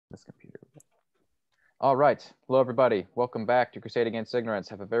This computer. All right. Hello, everybody. Welcome back to Crusade Against Ignorance.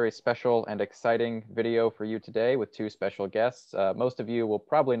 I have a very special and exciting video for you today with two special guests. Most of you will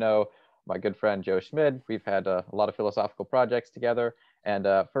probably know my good friend Joe Schmid. We've had a lot of philosophical projects together. And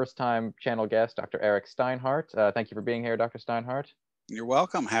first-time channel guest, Dr. Eric Steinhart. Thank you for being here, Dr. Steinhart. You're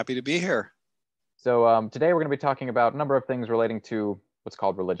welcome. Happy to be here. So today we're going to be talking about a number of things relating to what's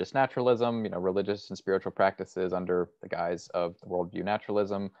called religious naturalism, religious and spiritual practices under the guise of the worldview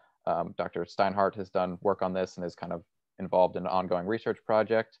naturalism. Dr. Steinhart has done work on this and is kind of involved in an ongoing research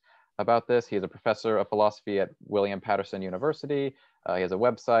project about this. He is a professor of philosophy at William Patterson University. He has a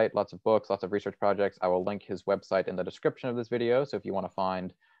website, lots of books, lots of research projects. I will link his website in the description of this video. So if you want to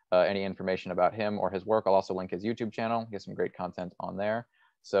find any information about him or his work, I'll also link his YouTube channel. He has some great content on there.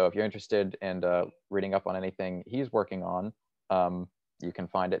 So if you're interested in reading up on anything he's working on, you can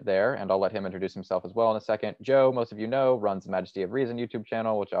find it there, and I'll let him introduce himself as well in a second. Joe, most of you know, runs the Majesty of Reason YouTube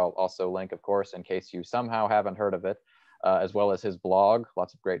channel, which I'll also link, of course, in case you somehow haven't heard of it, as well as his blog.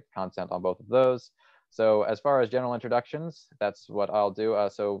 Lots of great content on both of those. So as far as general introductions, that's what I'll do.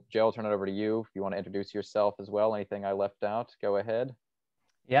 So Joe, I'll turn it over to you. If you want to introduce yourself as well, anything I left out, go ahead.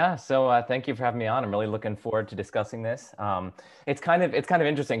 Yeah, so thank you for having me on. I'm really looking forward to discussing this. It's kind of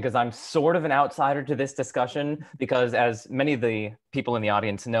interesting because I'm sort of an outsider to this discussion because, as many of the people in the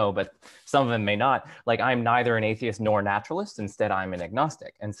audience know, but some of them may not, like I'm neither an atheist nor naturalist. Instead, I'm an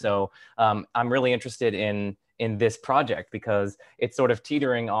agnostic. And so I'm really interested in this project because it's sort of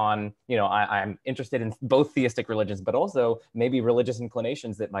teetering on, I'm interested in both theistic religions, but also maybe religious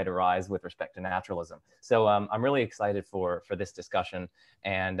inclinations that might arise with respect to naturalism. So I'm really excited for this discussion.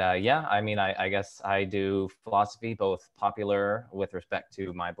 And yeah, I mean, I guess I do philosophy, both popular with respect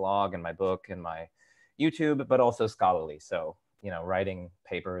to my blog and my book and my YouTube, but also scholarly. So, writing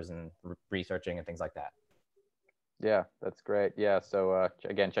papers and researching and things like that. Yeah, that's great. Yeah, so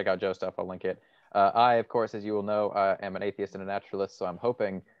again, check out Joe's stuff. I'll link it. I, of course, as you will know, am an atheist and a naturalist, so I'm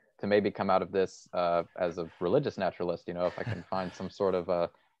hoping to maybe come out of this as a religious naturalist, if I can find some sort of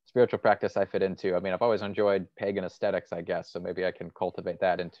spiritual practice I fit into. I mean, I've always enjoyed pagan aesthetics, I guess, so maybe I can cultivate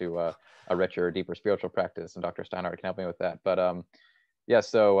that into a richer, deeper spiritual practice, and Dr. Steinhart can help me with that. But yeah,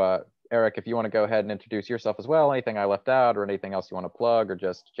 so Eric, if you want to go ahead and introduce yourself as well, anything I left out or anything else you want to plug or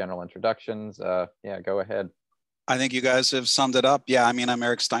just general introductions, yeah, go ahead. I think you guys have summed it up. Yeah, I mean, I'm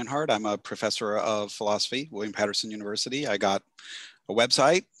Eric Steinhart. I'm a professor of philosophy, William Patterson University. I got a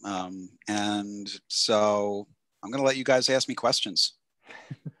website, and so I'm going to let you guys ask me questions.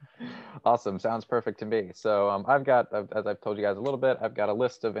 Awesome. Sounds perfect to me. So I've got, as I've told you guys a little bit, I've got a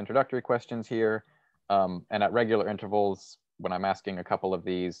list of introductory questions here. And at regular intervals, when I'm asking a couple of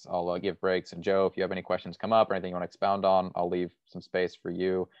these, I'll give breaks. And Joe, if you have any questions come up or anything you want to expound on, I'll leave some space for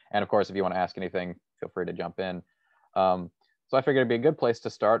you. And of course, if you want to ask anything, feel free to jump in. So I figured it'd be a good place to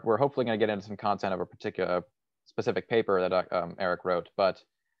start. We're hopefully going to get into some content of a particular specific paper that Eric wrote. But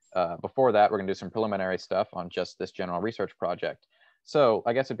before that, we're going to do some preliminary stuff on just this general research project. So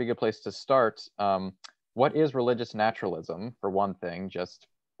I guess it'd be a good place to start. What is religious naturalism, for one thing? Just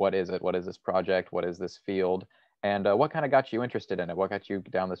what is it? What is this project? What is this field? And what kind of got you interested in it? What got you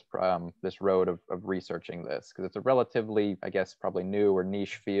down this this road of researching this? Because it's a relatively, I guess, probably new or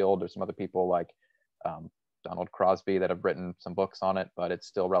niche field. There's some other people like Donald Crosby that have written some books on it, but it's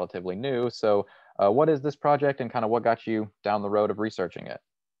still relatively new. So what is this project and kind of what got you down the road of researching it?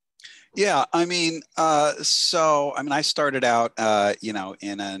 Yeah, I mean, I started out,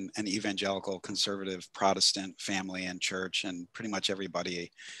 in an evangelical conservative Protestant family and church, and pretty much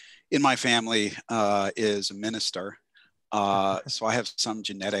everybody in my family is a minister. So I have some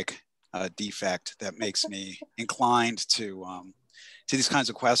genetic defect that makes me inclined to these kinds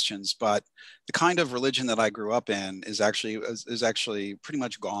of questions. But the kind of religion that I grew up in is actually pretty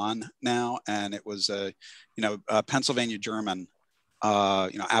much gone now, and it was a Pennsylvania German,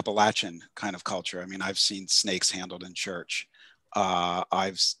 Appalachian kind of culture. I mean, I've seen snakes handled in church.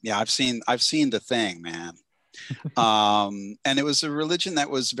 I've seen the thing, man. And it was a religion that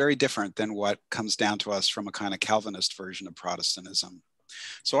was very different than what comes down to us from a kind of Calvinist version of Protestantism.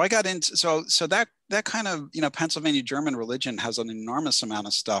 So I got into so that kind of Pennsylvania German religion has an enormous amount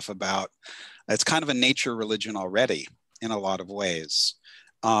of stuff about. It's kind of a nature religion already in a lot of ways.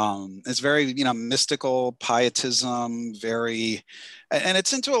 It's very mystical pietism, and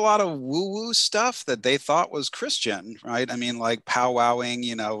it's into a lot of woo-woo stuff that they thought was Christian, right? I mean, like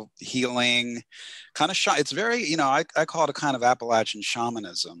powwowing, healing, kind of. It's very I call it a kind of Appalachian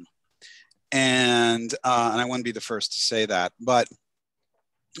shamanism, and I wouldn't be the first to say that, but.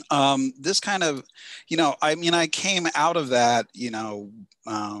 This kind of, I came out of that,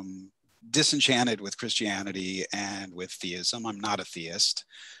 disenchanted with Christianity and with theism. I'm not a theist.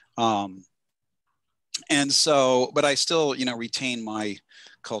 And so, but I still, retain my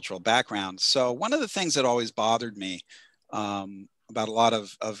cultural background. So one of the things that always bothered me about a lot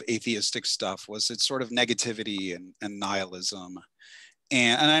of atheistic stuff was its sort of negativity and nihilism.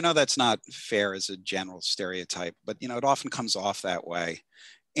 And I know that's not fair as a general stereotype, but it often comes off that way.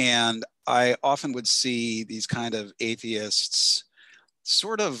 And I often would see these kind of atheists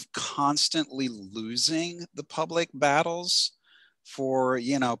sort of constantly losing the public battles for,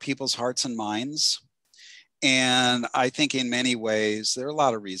 people's hearts and minds. And I think in many ways, there are a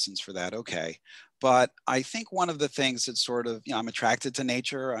lot of reasons for that. Okay. But I think one of the things that sort of, I'm attracted to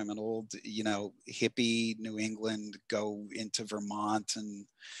nature. I'm an old, hippie New England, go into Vermont and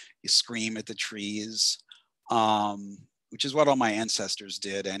you scream at the trees, which is what all my ancestors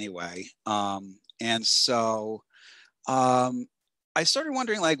did anyway. And so I started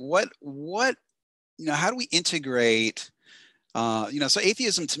wondering, like, what, how do we integrate, so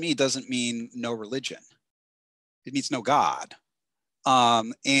atheism to me doesn't mean no religion. It means no God.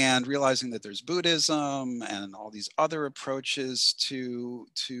 And realizing that there's Buddhism and all these other approaches to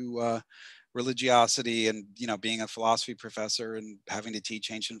religiosity, and being a philosophy professor and having to teach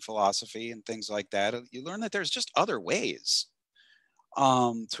ancient philosophy and things like that, you learn that there's just other ways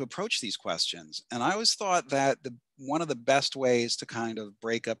to approach these questions. And I always thought that one of the best ways to kind of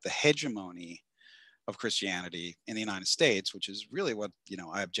break up the hegemony of Christianity in the United States, which is really what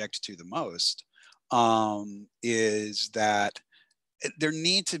I object to the most, is that there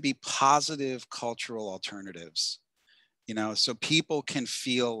need to be positive cultural alternatives, so people can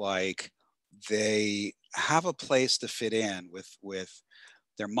feel like they have a place to fit in with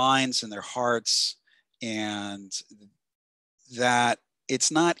their minds and their hearts, and that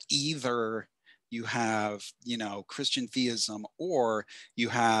it's not either you have, Christian theism, or you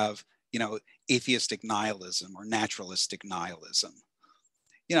have, atheistic nihilism or naturalistic nihilism,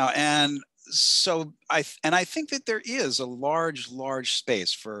 and so I think that there is a large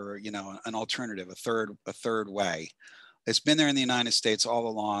space for, an alternative, a third way. It's been there in the United States all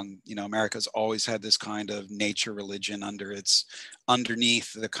along. America's always had this kind of nature religion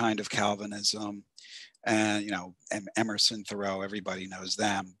underneath the kind of Calvinism, and Emerson, Thoreau, everybody knows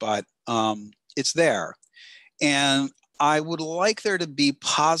them, but it's there. And I would like there to be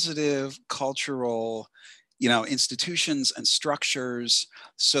positive cultural, institutions and structures,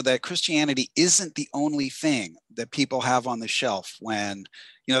 so that Christianity isn't the only thing that people have on the shelf when,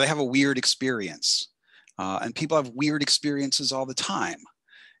 they have a weird experience. And people have weird experiences all the time.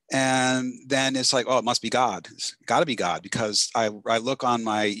 And then it's like, oh, it must be God. It's got to be God, because I look on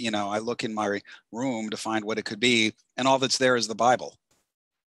my, I look in my room to find what it could be, and all that's there is the Bible,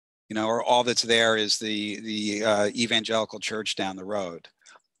 or all that's there is the evangelical church down the road.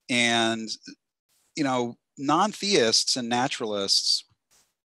 And, non-theists and naturalists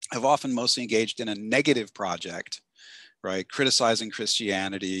have often mostly engaged in a negative project, right? Criticizing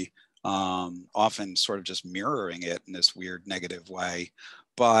Christianity, often sort of just mirroring it in this weird negative way.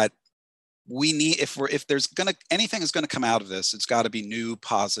 But we need, if there's anything is gonna come out of this, it's got to be new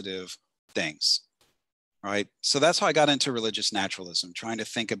positive things, right? So that's how I got into religious naturalism, trying to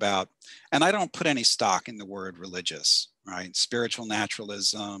think about, and I don't put any stock in the word religious, right? Spiritual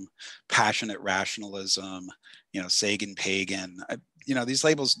naturalism, passionate rationalism, Sagan pagan. These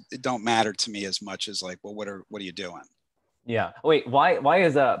labels don't matter to me as much as like, well, what are you doing? Yeah. Wait, why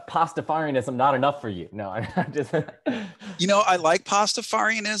is Pastafarianism not enough for you? No, I'm just. I like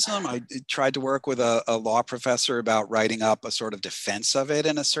Pastafarianism. I tried to work with a law professor about writing up a sort of defense of it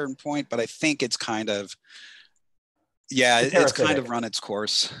in a certain point, but I think it's kind of, it's kind of run its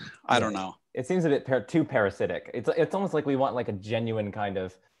course. I don't know. It seems a bit too parasitic. It's almost like we want like a genuine kind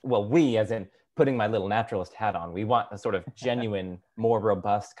of, well, we as in putting my little naturalist hat on, we want a sort of genuine, more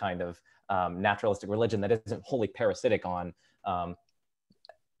robust kind of naturalistic religion that isn't wholly parasitic on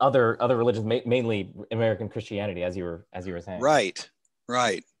other religions, mainly American Christianity, as you were saying. Right.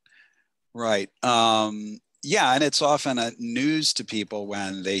 And it's often a news to people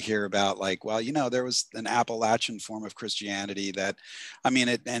when they hear about, like, well, there was an Appalachian form of Christianity that,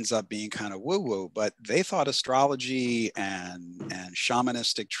 it ends up being kind of woo-woo, but they thought astrology and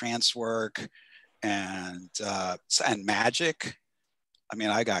shamanistic trance work and magic.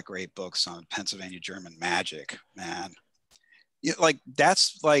 I got great books on Pennsylvania German magic, man.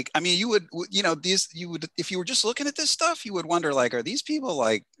 That's like, you would, if you were just looking at this stuff, you would wonder, like, are these people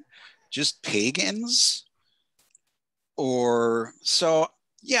like just pagans? Or so,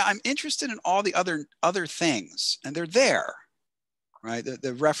 I'm interested in all the other things, and they're there, right?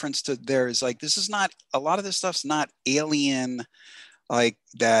 The reference to there is like, this is not, a lot of this stuff's not alien, like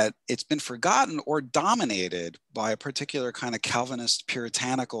that it's been forgotten or dominated by a particular kind of Calvinist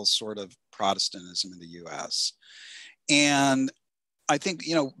puritanical sort of Protestantism in the US. And I think,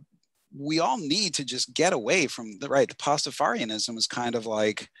 you know, we all need to just get away from the Pastafarianism is kind of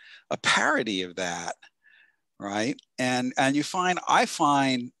like a parody of that, right? And I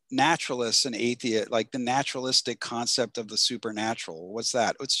find naturalists and atheists, like the naturalistic concept of the supernatural. What's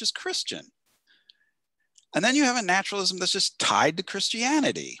that? It's just Christian. And then you have a naturalism that's just tied to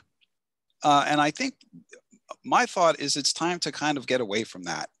Christianity. And I think my thought is it's time to kind of get away from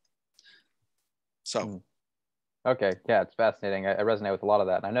that. So. Okay, yeah, it's fascinating. I resonate with a lot of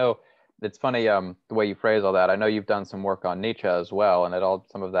that. And I know it's funny the way you phrase all that. I know you've done some work on Nietzsche as well, and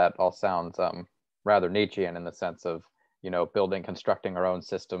some of that all sounds rather Nietzschean in the sense of, you know, constructing our own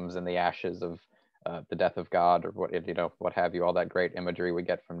systems in the ashes of the death of God, or what have you, all that great imagery we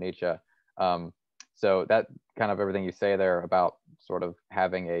get from Nietzsche. So that kind of everything you say there about sort of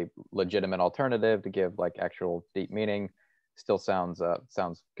having a legitimate alternative to give like actual deep meaning still sounds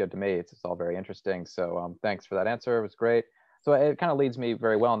good to me. It's all very interesting. So thanks for that answer. It was great. So it kind of leads me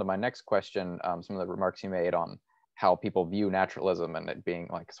very well into my next question. Some of the remarks you made on how people view naturalism and it being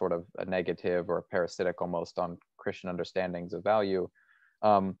like sort of a negative or parasitic almost on Christian understandings of value.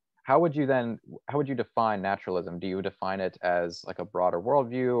 How would you define naturalism? Do you define it as like a broader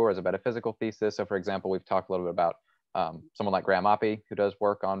worldview or as a metaphysical thesis? So for example, we've talked a little bit about someone like Graham Oppy, who does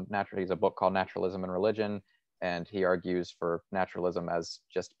work on he has a book called Naturalism and Religion, and he argues for naturalism as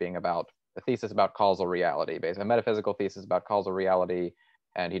just being about a thesis about causal reality, basically a metaphysical thesis about causal reality.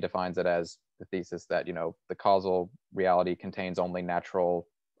 And he defines it as the thesis that, you know, the causal reality contains only natural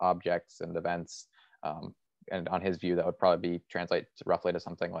objects and events. And on his view, that would probably translate roughly to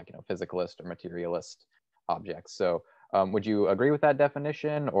something like, you know, physicalist or materialist objects. So would you agree with that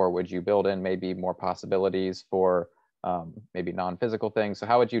definition, or would you build in maybe more possibilities for maybe non-physical things? So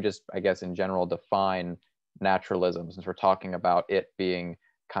how would you just, I guess, in general define naturalism, since we're talking about it being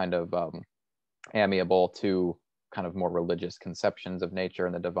kind of amiable to kind of more religious conceptions of nature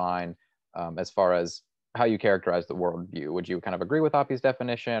and the divine, as far as how you characterize the worldview? Would you kind of agree with Oppy's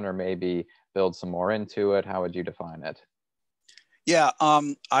definition, or maybe build some more into it? How would you define it? Yeah,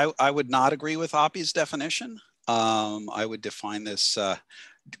 I would not agree with Oppy's definition. I would define this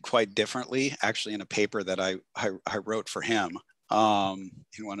quite differently, actually, in a paper that I wrote for him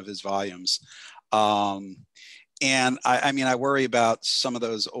in one of his volumes. And I mean, I worry about some of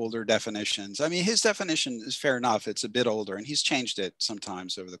those older definitions. I mean, his definition is fair enough. It's a bit older, and he's changed it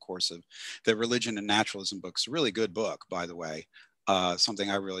sometimes over the course of the Religion and Naturalism book's a really good book, by the way, something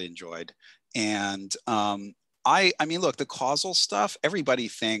I really enjoyed. And I mean, look, the causal stuff, everybody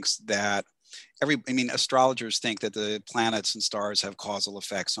thinks that astrologers think that the planets and stars have causal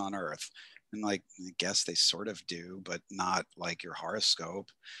effects on Earth. And like, I guess they sort of do, but not like your horoscope.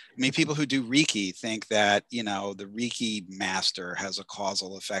 I mean, people who do Reiki think that, you know, the Reiki master has a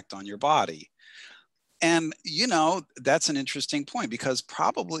causal effect on your body. And, you know, that's an interesting point, because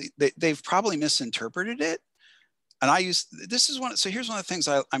they've probably misinterpreted it. And here's one of the things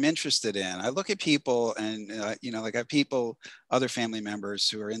I'm interested in. I look at people and, you know, like I have people, other family members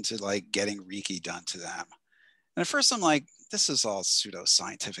who are into like getting Reiki done to them. And at first I'm like, this is all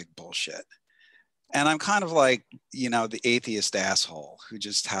pseudoscientific bullshit. And I'm kind of like, you know, the atheist asshole who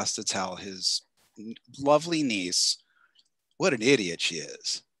just has to tell his lovely niece what an idiot she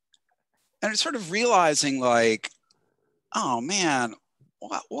is. And it's sort of realizing like, oh man,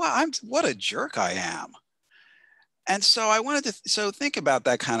 what a jerk I am. And so I wanted to think about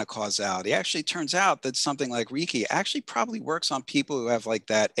that kind of causality. Actually, turns out that something like Reiki actually probably works on people who have like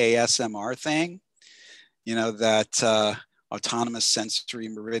that ASMR thing, you know, that autonomous sensory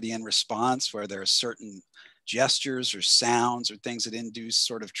meridian response, where there are certain gestures or sounds or things that induce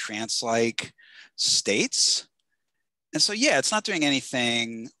sort of trance-like states. And so, yeah, it's not doing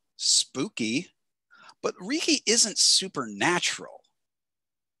anything spooky, but Reiki isn't supernatural.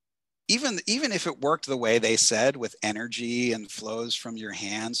 Even if it worked the way they said, with energy and flows from your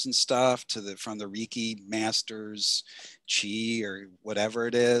hands and stuff from the Reiki master's chi or whatever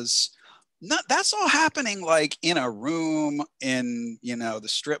it is, that's all happening like in a room in, you know, the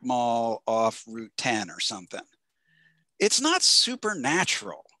strip mall off Route 10 or something. It's not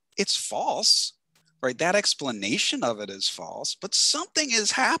supernatural. It's false, right? That explanation of it is false, but something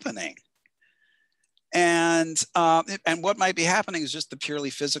is happening. And what might be happening is just the purely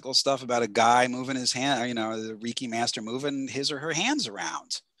physical stuff about a guy moving his hand, you know, the Reiki master moving his or her hands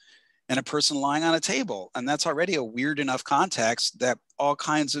around, and a person lying on a table. And that's already a weird enough context that all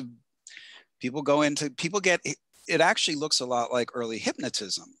kinds of people get, it actually looks a lot like early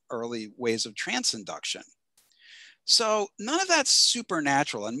hypnotism, early ways of trance induction. So none of that's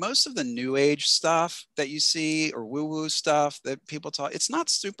supernatural. And most of the new age stuff that you see, or woo-woo stuff that people talk, it's not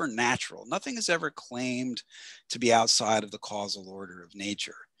supernatural. Nothing is ever claimed to be outside of the causal order of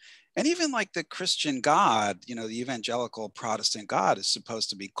nature. And even like the Christian God, you know, the evangelical Protestant God is supposed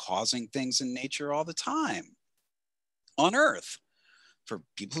to be causing things in nature all the time on earth for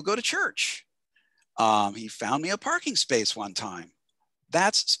people who go to church. He found me a parking space one time.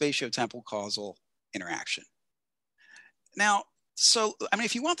 That's spatio-temporal causal interaction. Now, so, I mean,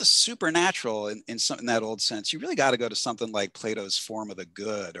 if you want the supernatural in that old sense, you really got to go to something like Plato's Form of the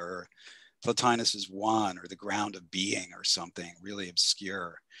Good, or Plotinus's One, or the Ground of Being, or something really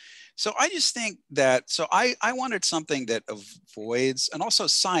obscure. So I just think that, so I wanted something that avoids, and also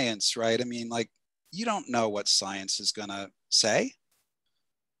science, right? I mean, like, you don't know what science is going to say.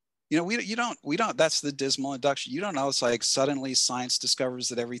 You know, we don't, that's the dismal induction. You don't know. It's like suddenly science discovers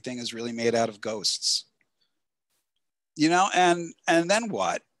that everything is really made out of ghosts. You know, and then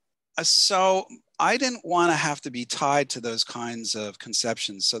what? So I didn't want to have to be tied to those kinds of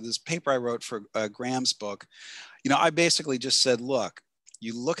conceptions. So this paper I wrote for Graham's book, you know, I basically just said, look,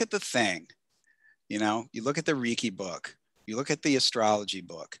 you look at the thing, you know, you look at the Reiki book, you look at the astrology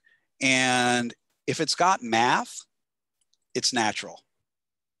book, and if it's got math, it's natural.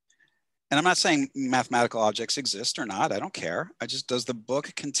 And I'm not saying mathematical objects exist or not. I don't care. Does the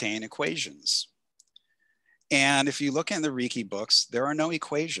book contain equations? And if you look in the Reiki books, there are no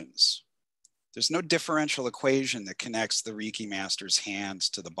equations. There's no differential equation that connects the Reiki master's hands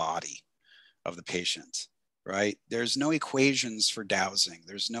to the body of the patient, right? There's no equations for dowsing.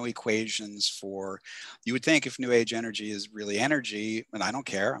 There's no equations for, you would think if New Age energy is really energy, and I don't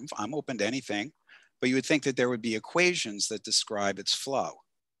care, I'm open to anything, but you would think that there would be equations that describe its flow.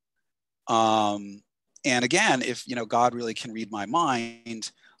 And again, if, you know, God really can read my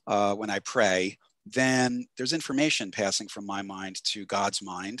mind when I pray, then there's information passing from my mind to God's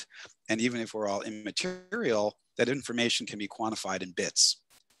mind. And even if we're all immaterial, that information can be quantified in bits.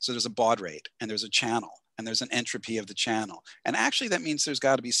 So there's a baud rate, and there's a channel, and there's an entropy of the channel. And actually that means there's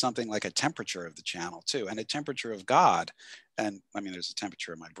got to be something like a temperature of the channel too, and a temperature of God. And I mean, there's a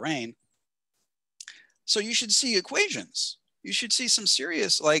temperature of my brain. So you should see equations. You should see some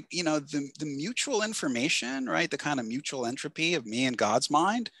serious, like, you know, the mutual information, right? The kind of mutual entropy of me and God's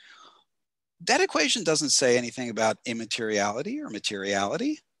mind. That equation doesn't say anything about immateriality or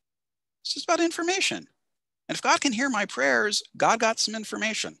materiality. It's just about information. And if God can hear my prayers, God got some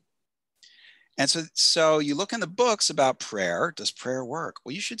information. And so you look in the books about prayer. Does prayer work?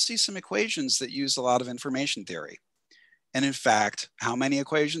 Well, you should see some equations that use a lot of information theory. And in fact, how many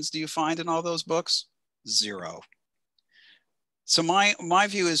equations do you find in all those books? 0. So my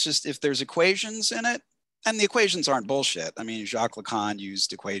view is just, if there's equations in it, and the equations aren't bullshit. I mean, Jacques Lacan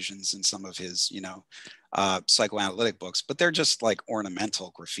used equations in some of his, you know, psychoanalytic books, but they're just like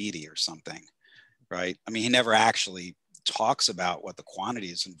ornamental graffiti or something, right? I mean, he never actually talks about what the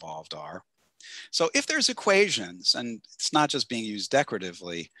quantities involved are. So if there's equations, and it's not just being used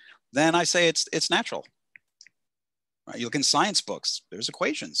decoratively, then I say it's natural. Right? You look in science books, there's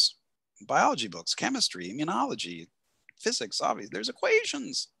equations. Biology books, chemistry, immunology, physics, obviously, there's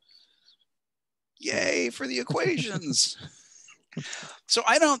equations. Yay for the equations. So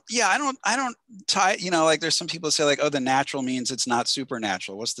I don't tie, you know, like there's some people say like, oh, the natural means it's not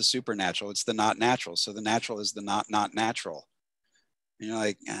supernatural. What's the supernatural? It's the not natural. So the natural is the not natural. You know,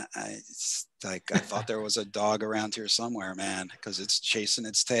 like, it's like, I thought there was a dog around here somewhere, man, because it's chasing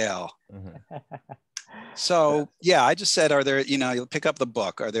its tail. Mm-hmm. So yeah, I just said, are there, you know, you'll pick up the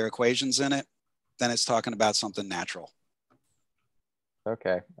book. Are there equations in it? Then it's talking about something natural.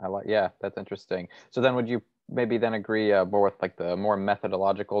 Okay, yeah, that's interesting. So then would you maybe then agree more with like the more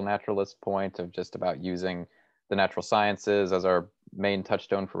methodological naturalist point of just about using the natural sciences as our main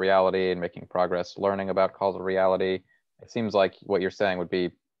touchstone for reality and making progress learning about causal reality? It seems like what you're saying would be,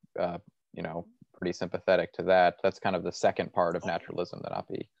 you know, pretty sympathetic to that. That's kind of the second part of naturalism that I'll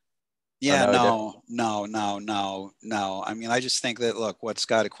be. Yeah, no. I mean, I just think that, look, what's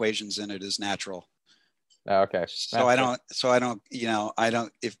got equations in it is natural. Okay. So I don't, you know,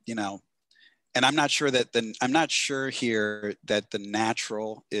 if, you know, and I'm not sure here that the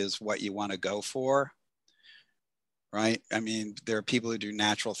natural is what you want to go for. Right. I mean, there are people who do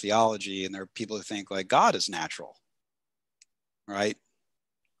natural theology, and there are people who think like God is natural. Right.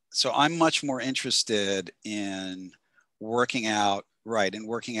 So I'm much more interested in working out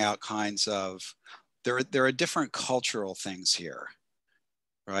kinds of, there are different cultural things here.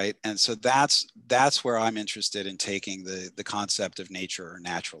 Right. And so that's where I'm interested in taking the concept of nature or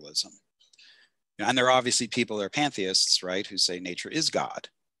naturalism. And there are obviously people that are pantheists, right, who say nature is God.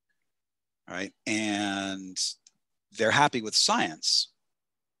 Right. And they're happy with science,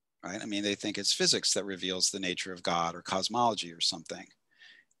 right? I mean, they think it's physics that reveals the nature of God or cosmology or something.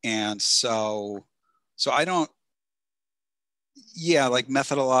 And so I don't, yeah, like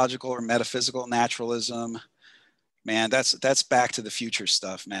methodological or metaphysical naturalism, man, that's Back to the Future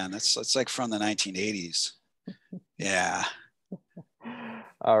stuff, man. That's like from the 1980s. Yeah.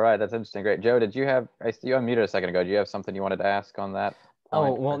 All right, that's interesting. Great. Joe, did you have, you unmuted a second ago. Do you have something you wanted to ask on that Oh,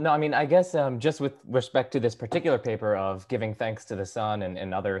 point? well, no, I mean, I guess just with respect to this particular paper of giving thanks to the sun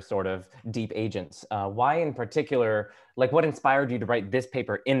and other sort of deep agents, why in particular, like what inspired you to write this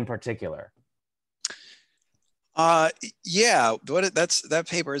paper in particular? Yeah, that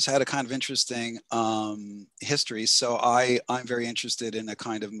paper has had a kind of interesting history. So I'm very interested in a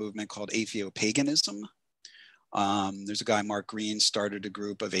kind of movement called atheopaganism. There's a guy, Mark Green, started a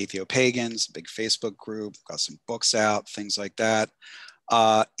group of atheopagans, a big Facebook group, got some books out, things like that.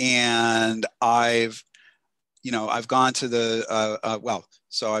 And I've gone to the,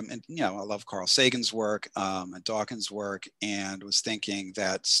 so I love Carl Sagan's work and Dawkins' work, and was thinking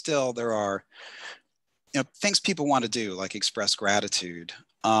that still there are, things people want to do, like express gratitude.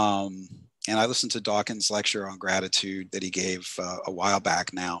 And I listened to Dawkins' lecture on gratitude that he gave a while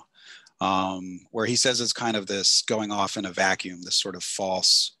back now, where he says it's kind of this going off in a vacuum, this sort of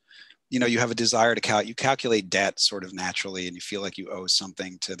false, you have a desire to you calculate debt sort of naturally, and you feel like you owe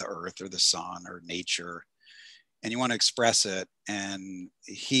something to the earth or the sun or nature, and you want to express it. And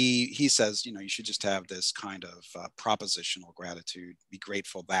he says, you should just have this kind of propositional gratitude, be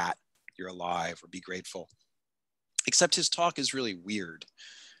grateful that you're alive, or be grateful. Except his talk is really weird,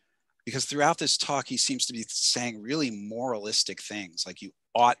 because throughout this talk, he seems to be saying really moralistic things, like you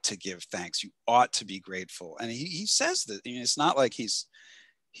ought to give thanks, you ought to be grateful. And he says that, it's not like he's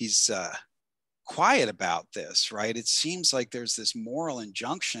quiet about this, right? It seems like there's this moral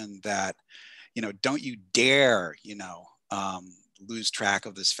injunction that, don't you dare, lose track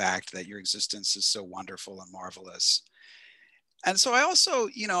of this fact that your existence is so wonderful and marvelous. And so so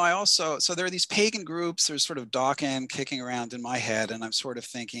there are these pagan groups, there's sort of Dawkins kicking around in my head. And I'm sort of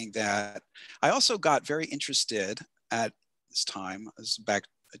thinking that I also got very interested at this time, this is back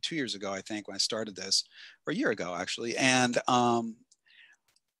 2 years ago, I think, when I started this, or a year ago, actually, and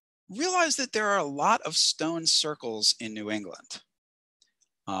realized that there are a lot of stone circles in New England,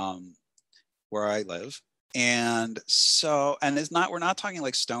 where I live. And so, we're not talking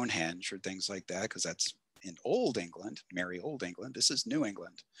like Stonehenge or things like that, because that's in Old England, merry Old England. This is New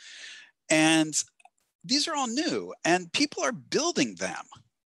England. And these are all new, and people are building them,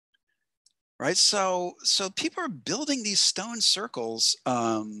 right? So people are building these stone circles,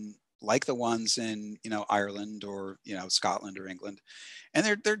 like the ones in, Ireland or, Scotland or England,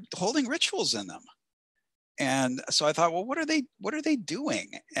 and they're holding rituals in them. And so I thought, well, what are they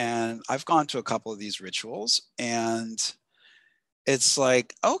doing? And I've gone to a couple of these rituals, and it's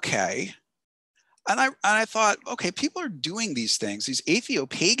like, okay. And I thought, okay, people are doing these things. These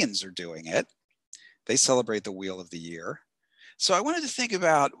atheopagans are doing it. They celebrate the wheel of the year. So I wanted to think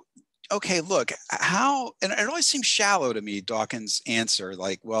about, okay, look, how, and it always seems shallow to me, Dawkins' answer,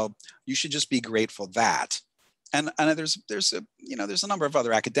 like, well, you should just be grateful that. And there's a number of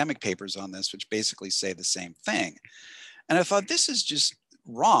other academic papers on this, which basically say the same thing. And I thought, this is just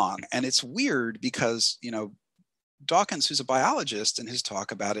wrong. And it's weird because, Dawkins, who's a biologist, in his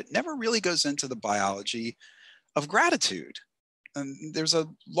talk about it, never really goes into the biology of gratitude. And there's a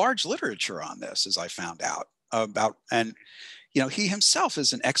large literature on this, as I found out about, and, he himself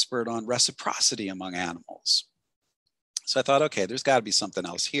is an expert on reciprocity among animals. So I thought, okay, there's got to be something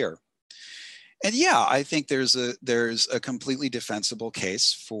else here. And yeah, I think there's a completely defensible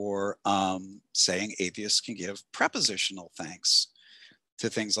case for saying atheists can give prepositional thanks to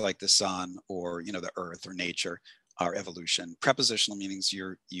things like the sun or, the earth or nature or evolution. Prepositional meanings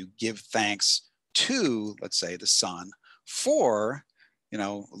you give thanks to, let's say, the sun for,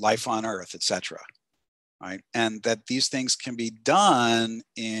 life on earth, etc. Right? And that these things can be done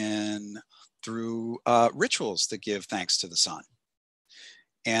through rituals that give thanks to the sun.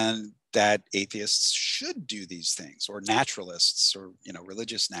 And that atheists should do these things, or naturalists, or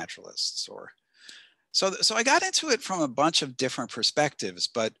religious naturalists, or so I got into it from a bunch of different perspectives,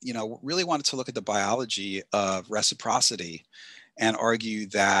 but really wanted to look at the biology of reciprocity and argue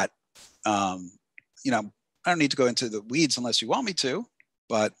that I don't need to go into the weeds unless you want me to,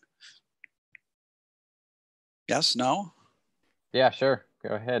 but yes, no. Yeah, sure.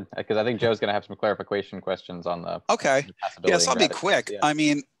 Go ahead, because I think Joe's going to have some clarification questions on the. Okay. The Yes, I'll be quick. Yeah. I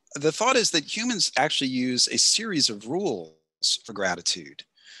mean, the thought is that humans actually use a series of rules for gratitude,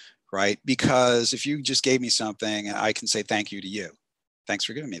 right? Because if you just gave me something, I can say thank you to you. Thanks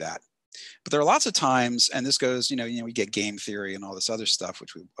for giving me that. But there are lots of times, and this goes, we get game theory and all this other stuff,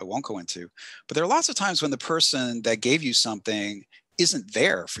 which I won't go into, but there are lots of times when the person that gave you something isn't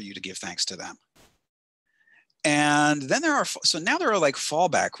there for you to give thanks to them. And then now there are like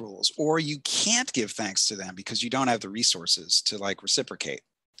fallback rules, or you can't give thanks to them because you don't have the resources to like reciprocate,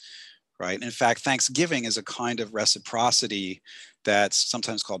 right? And in fact, thanksgiving is a kind of reciprocity that's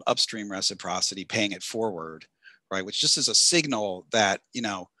sometimes called upstream reciprocity, paying it forward, right? Which just is a signal that,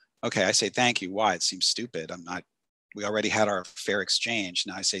 okay, I say thank you. Why? It seems stupid. We already had our fair exchange.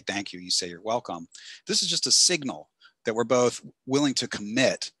 Now I say thank you. You say you're welcome. This is just a signal that we're both willing to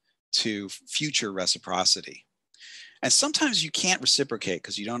commit to future reciprocity. And sometimes you can't reciprocate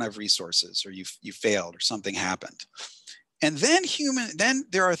because you don't have resources, or you failed, or something happened. And then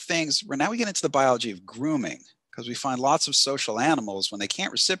there are things where now we get into the biology of grooming, because we find lots of social animals, when they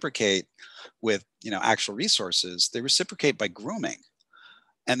can't reciprocate with actual resources, they reciprocate by grooming.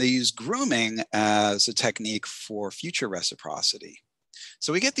 And they use grooming as a technique for future reciprocity.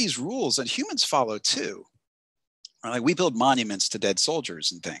 So we get these rules, and humans follow too. Like we build monuments to dead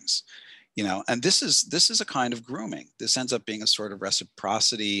soldiers and things. And this is a kind of grooming. This ends up being a sort of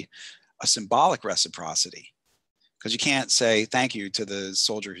reciprocity, a symbolic reciprocity, because you can't say thank you to the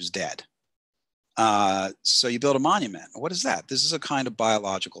soldier who's dead. So you build a monument. What is that? This is a kind of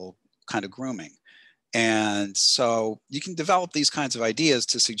biological kind of grooming. And so you can develop these kinds of ideas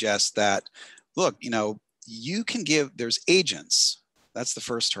to suggest that, look, you can there's agents. That's the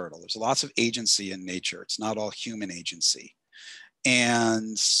first hurdle. There's lots of agency in nature. It's not all human agency.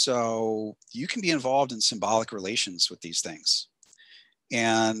 And so you can be involved in symbolic relations with these things.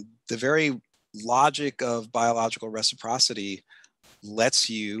 And the very logic of biological reciprocity lets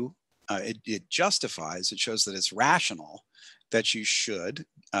you, it justifies, it shows that it's rational that you should,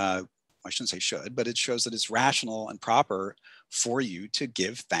 I shouldn't say should, but it shows that it's rational and proper for you to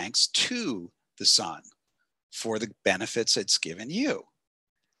give thanks to the sun for the benefits it's given you.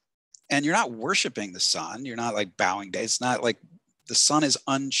 And you're not worshiping the sun. You're not like bowing down. It's not like the sun is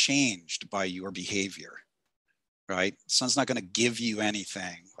unchanged by your behavior, right? The sun's not going to give you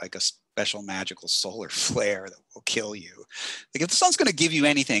anything like a special magical solar flare that will kill you. Like if the sun's going to give you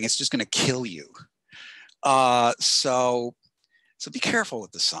anything, it's just going to kill you. So be careful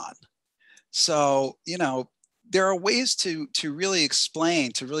with the sun. So, there are ways to really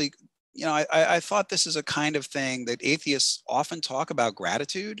explain, to really, I thought this is a kind of thing that atheists often talk about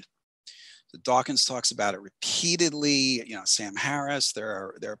gratitude. Dawkins talks about it repeatedly. Sam Harris.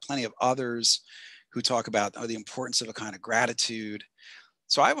 There are plenty of others who talk about the importance of a kind of gratitude.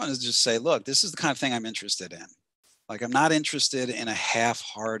 So I wanted to just say, look, this is the kind of thing I'm interested in. Like, I'm not interested in a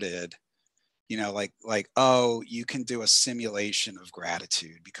half-hearted, oh, you can do a simulation of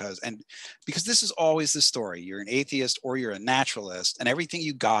gratitude because this is always the story. You're an atheist or you're a naturalist, and everything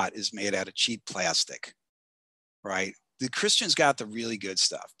you got is made out of cheap plastic, right? The Christians got the really good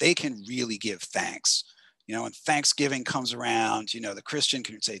stuff. They can really give thanks. When Thanksgiving comes around, the Christian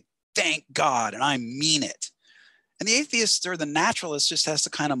can say, thank God, and I mean it. And the atheist or the naturalist just has to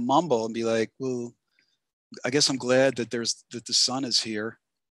kind of mumble and be like, well, I guess I'm glad that the sun is here,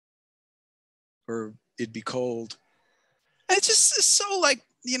 or it'd be cold. And it's just so like,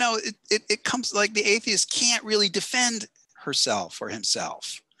 it comes like the atheist can't really defend herself or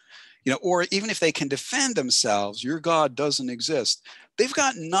himself. Or even if they can defend themselves, your God doesn't exist. They've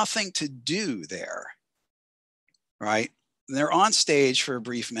got nothing to do there, right? They're on stage for a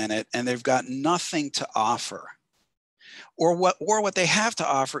brief minute and they've got nothing to offer. Or what they have to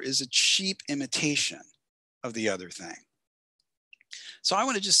offer is a cheap imitation of the other thing. So I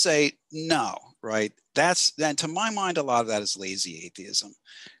want to just say no, right? Then to my mind, a lot of that is lazy atheism.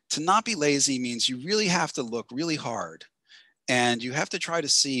 To not be lazy means you really have to look really hard. And you have to try to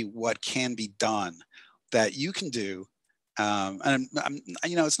see what can be done that you can do. And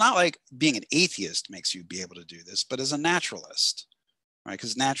it's not like being an atheist makes you be able to do this, but as a naturalist, right?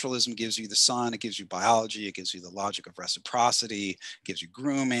 Because naturalism gives you the sun, it gives you biology, it gives you the logic of reciprocity, it gives you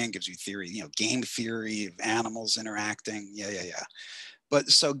grooming, gives you theory, game theory of animals interacting. Yeah. But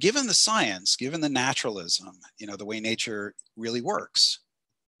so given the science, given the naturalism, the way nature really works,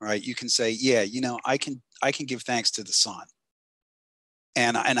 right? You can say, yeah, I can give thanks to the sun.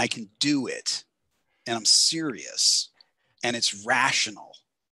 And I can do it, and I'm serious, and it's rational,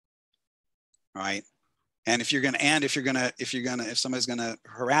 right? And if somebody's gonna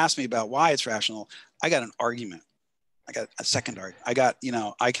harass me about why it's rational, I got an argument. I got a second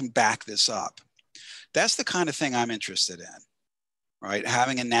argument. I can back this up. That's the kind of thing I'm interested in, right?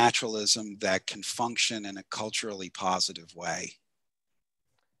 Having a naturalism that can function in a culturally positive way.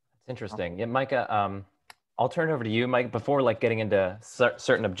 It's interesting. Yeah, Micah. I'll turn over to you, Mike. Before like getting into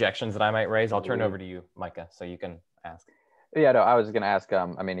certain objections that I might raise, I'll turn over to you, Micah, so you can ask. Yeah, no, I was going to ask.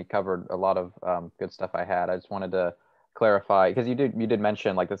 I mean, he covered a lot of good stuff I had. I just wanted to clarify because you did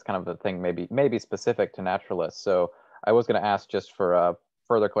mention like this kind of a thing maybe specific to naturalists. So I was going to ask just for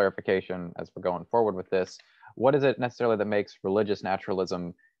further clarification as we're going forward with this. What is it necessarily that makes religious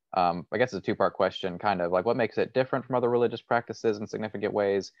naturalism? I guess it's a two-part question, kind of like what makes it different from other religious practices in significant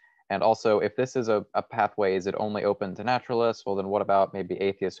ways, and also if this is a pathway, is it only open to naturalists? Well, then what about maybe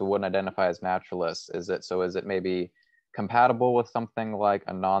atheists who wouldn't identify as naturalists? Is it maybe compatible with something like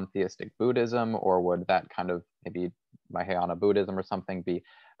a non-theistic Buddhism, or would that kind of maybe Mahayana Buddhism or something be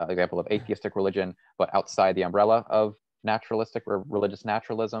an example of atheistic religion, but outside the umbrella of naturalistic or religious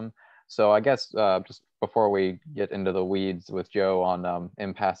naturalism? So I guess just before we get into the weeds with Joe on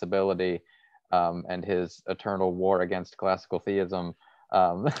impassibility and his eternal war against classical theism,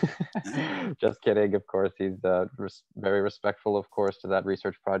 just kidding, of course, he's very respectful, of course, to that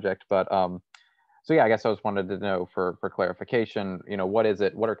research project, but so yeah, I guess I just wanted to know for clarification, what is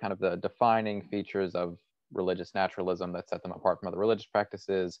it? What are kind of the defining features of religious naturalism that set them apart from other religious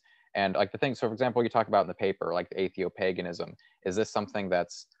practices? And like the things, so for example, you talk about in the paper, like atheopaganism, is this something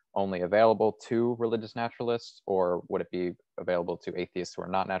that's only available to religious naturalists, or would it be available to atheists who are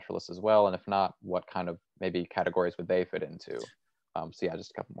not naturalists as well? And if not, what kind of maybe categories would they fit into? So yeah,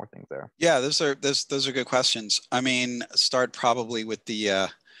 just a couple more things there. Yeah, those are good questions. I mean, start probably with the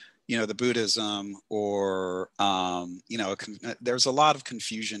the Buddhism, or there's a lot of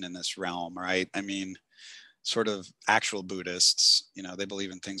confusion in this realm, right? I mean, sort of actual Buddhists, they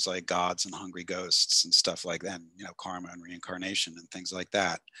believe in things like gods and hungry ghosts and stuff like that, karma and reincarnation and things like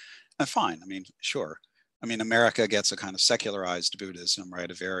that. And fine, I mean, sure. I mean, America gets a kind of secularized Buddhism,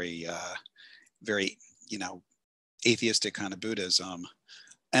 right? A very, very, atheistic kind of Buddhism.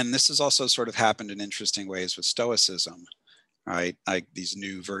 And this has also sort of happened in interesting ways with Stoicism, right? Like these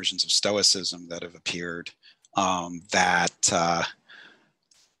new versions of Stoicism that have appeared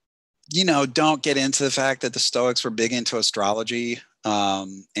don't get into the fact that the Stoics were big into astrology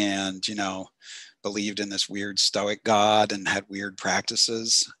and, believed in this weird Stoic God and had weird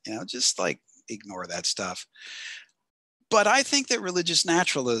practices, just like ignore that stuff. But I think that religious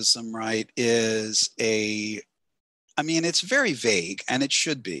naturalism, right, it's very vague, and it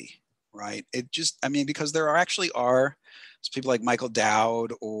should be, right? Because there are people like Michael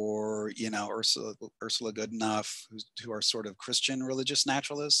Dowd or, Ursula Goodenough, who are sort of Christian religious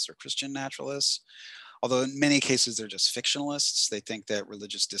naturalists or Christian naturalists. Although in many cases, they're just fictionalists. They think that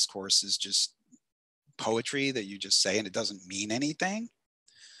religious discourse is just poetry that you just say and it doesn't mean anything.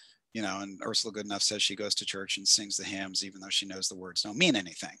 And Ursula Goodenough says she goes to church and sings the hymns, even though she knows the words don't mean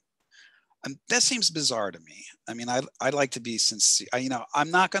anything. And that seems bizarre to me. I mean, I'd like to be sincere.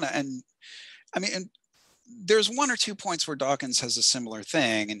 I'm not going to, and there's one or two points where Dawkins has a similar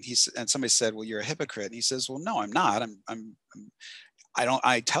thing, and somebody said, "Well, you're a hypocrite," and he says, "Well, no, I'm not.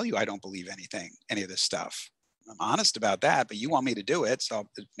 I tell you, I don't believe any of this stuff. I'm honest about that, but you want me to do it, so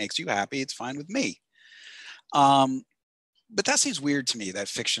it makes you happy. It's fine with me." But that seems weird to me, that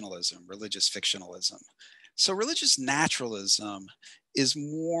fictionalism, religious fictionalism. So religious naturalism is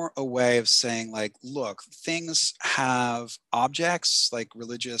more a way of saying, like, look, things have objects, like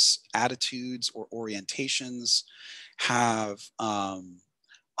religious attitudes or orientations have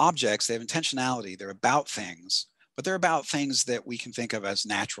objects, they have intentionality, they're about things, but they're about things that we can think of as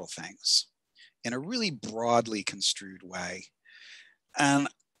natural things in a really broadly construed way. And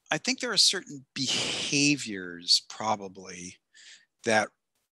I think there are certain behaviors probably that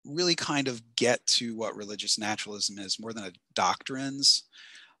really kind of get to what religious naturalism is more than doctrines.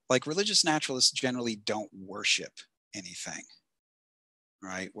 Like religious naturalists generally don't worship anything,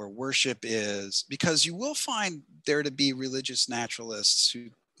 right? Where worship is, because you will find there to be religious naturalists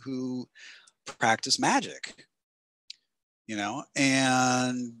who practice magic,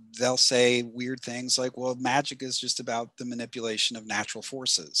 and they'll say weird things like, well, magic is just about the manipulation of natural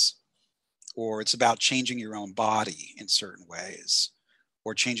forces, or it's about changing your own body in certain ways,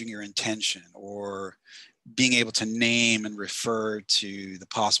 or changing your intention, or being able to name and refer to the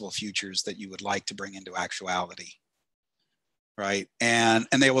possible futures that you would like to bring into actuality, right? And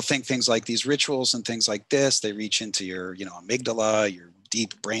they will think things like these rituals and things like this, they reach into your, amygdala, your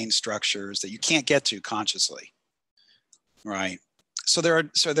deep brain structures that you can't get to consciously, right? So there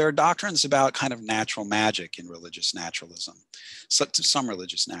are doctrines about kind of natural magic in religious naturalism, so to some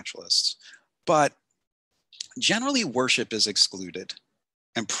religious naturalists, but generally worship is excluded,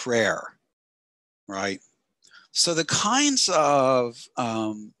 and prayer, right? So the kinds of,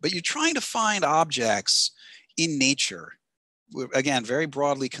 but you're trying to find objects in nature, again, very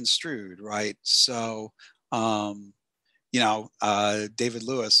broadly construed, right? So David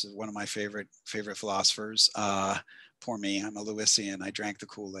Lewis, one of my favorite philosophers. Poor me, I'm a Lewisian. I drank the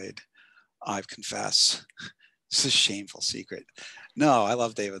Kool-Aid. I confess. It's a shameful secret. No, I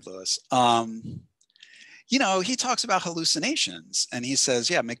love David Lewis. He talks about hallucinations, and he says,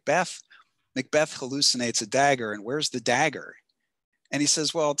 yeah, Macbeth hallucinates a dagger, and where's the dagger? And he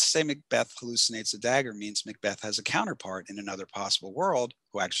says, well, to say Macbeth hallucinates a dagger means Macbeth has a counterpart in another possible world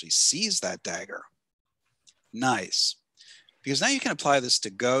who actually sees that dagger. Nice. Because now you can apply this to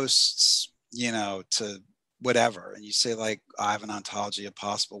ghosts, to whatever. And you say, like, I have an ontology of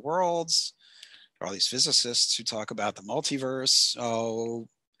possible worlds. There are all these physicists who talk about the multiverse. Oh,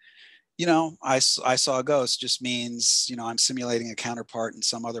 I saw a ghost just means, I'm simulating a counterpart in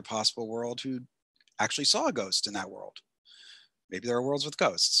some other possible world who actually saw a ghost in that world. Maybe there are worlds with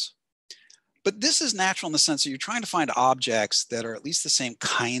ghosts. But this is natural in the sense that you're trying to find objects that are at least the same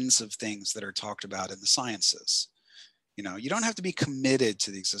kinds of things that are talked about in the sciences. You don't have to be committed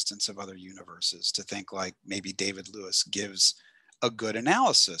to the existence of other universes to think like maybe David Lewis gives a good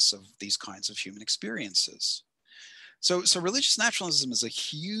analysis of these kinds of human experiences. So religious naturalism is a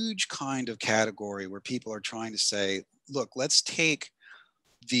huge kind of category where people are trying to say, look, let's take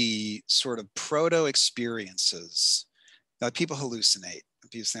the sort of proto experiences. Now, people hallucinate.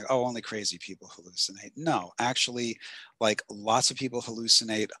 People think, oh, only crazy people hallucinate. No, actually, like lots of people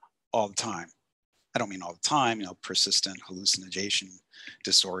hallucinate all the time. I don't mean all the time, persistent hallucination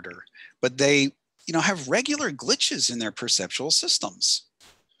disorder, but they, have regular glitches in their perceptual systems.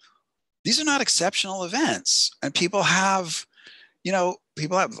 These are not exceptional events. And people have,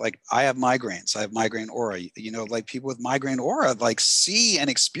 like, I have migraines, I have migraine aura, like people with migraine aura, like see and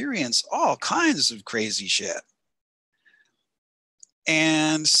experience all kinds of crazy shit.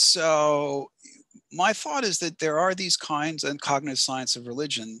 And so my thought is that there are these kinds, and cognitive science of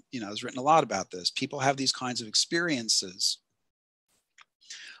religion, has written a lot about this. People have these kinds of experiences.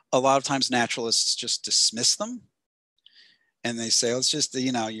 A lot of times naturalists just dismiss them. And they say, oh, it's just,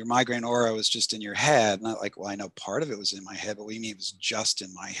 your migraine aura was just in your head. Not like, well, I know part of it was in my head, but what do you mean it was just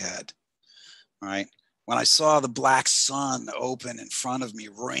in my head, right? When I saw the black sun open in front of me,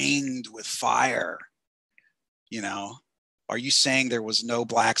 ringed with fire, are you saying there was no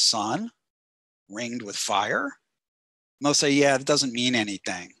black sun? Ringed with fire? And they'll say, yeah, it doesn't mean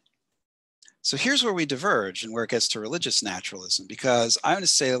anything. So here's where we diverge and where it gets to religious naturalism, because I'm going to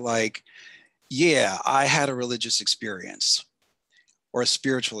say, like, yeah, I had a religious experience or a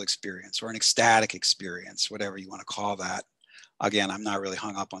spiritual experience or an ecstatic experience, whatever you want to call that. Again, I'm not really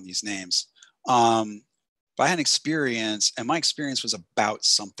hung up on these names. But I had an experience, and my experience was about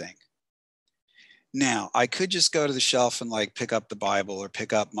something. Now, I could just go to the shelf and like pick up the Bible or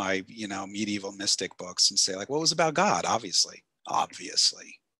pick up my, medieval mystic books and say like, well, it was about God, obviously. Or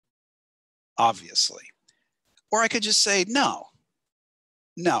I could just say, no,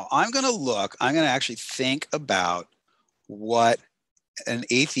 I'm going to actually think about what an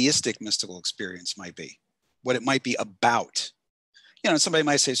atheistic mystical experience might be, what it might be about. Somebody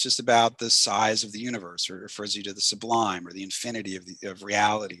might say it's just about the size of the universe, or refers you to the sublime or the infinity of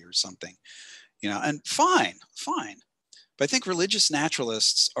reality or something. And fine. But I think religious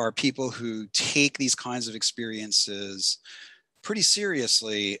naturalists are people who take these kinds of experiences pretty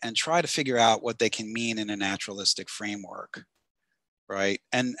seriously and try to figure out what they can mean in a naturalistic framework, right?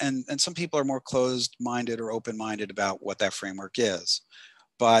 And some people are more closed-minded or open-minded about what that framework is.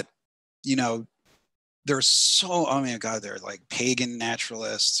 But, there's so, oh my God, there are like pagan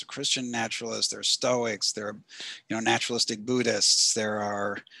naturalists, Christian naturalists, there are Stoics, there are, naturalistic Buddhists, there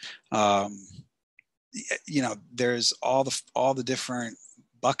are, there's all the different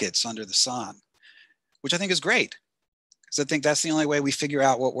buckets under the sun, which I think is great, because I think that's the only way we figure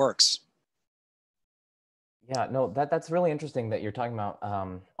out what works. Yeah, no, that's really interesting that you're talking about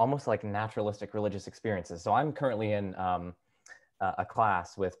almost like naturalistic religious experiences. So I'm currently in a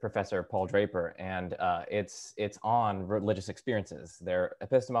class with Professor Paul Draper, and it's on religious experiences, their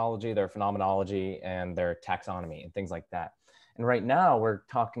epistemology, their phenomenology, and their taxonomy, and things like that. And right now we're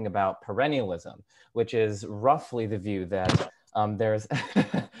talking about perennialism, which is roughly the view that there's,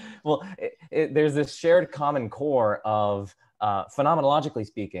 well, there's this shared common core of, phenomenologically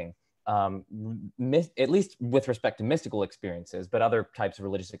speaking, at least with respect to mystical experiences, but other types of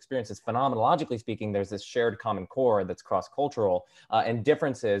religious experiences, phenomenologically speaking, there's this shared common core that's cross-cultural, and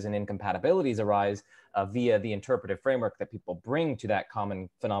differences and incompatibilities arise via the interpretive framework that people bring to that common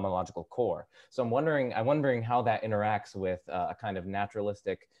phenomenological core. So I'm wondering how that interacts with a kind of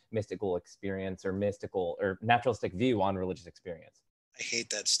naturalistic mystical experience, or mystical or naturalistic view on religious experience. I hate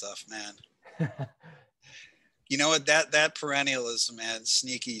that stuff, man. You know what? That perennialism, man,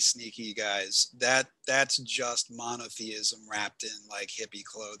 sneaky guys. That's just monotheism wrapped in like hippie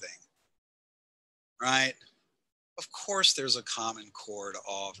clothing, right? Of course, there's a common core to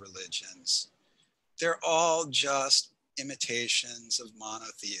all religions. They're all just imitations of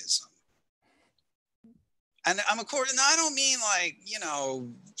monotheism. And I'm of course, and I don't mean like, you know,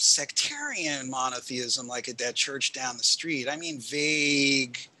 sectarian monotheism like at that church down the street. I mean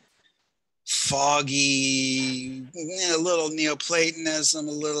vague, foggy, a little Neoplatonism,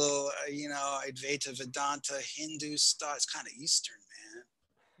 a little, you know, Advaita Vedanta, Hindu stuff. It's kind of Eastern, man.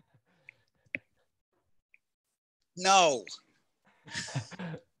 No.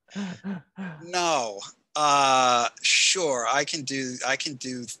 Sure, I can do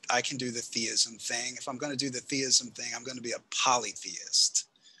the theism thing. If I'm going to do the theism thing, I'm going to be a polytheist.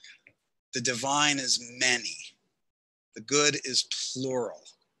 The divine is many. The good is plural.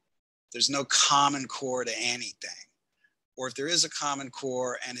 There's no common core to anything. Or if there is a common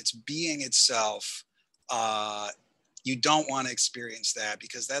core and it's being itself, you don't want to experience that,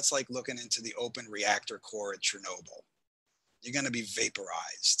 because that's like looking into the open reactor core at Chernobyl. You're going to be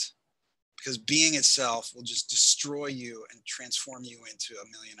vaporized, because being itself will just destroy you and transform you into a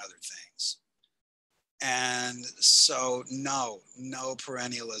million other things. And so no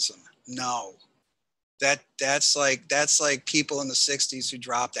perennialism, no. That's like people in the 60s who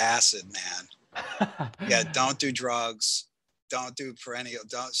dropped acid, man. Yeah, don't do drugs, don't do perennial,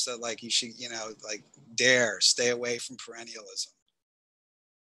 don't, so like you should, you know, like stay away from perennialism.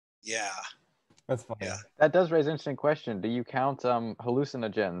 Yeah. That's funny. Yeah. That does raise an interesting question. Do you count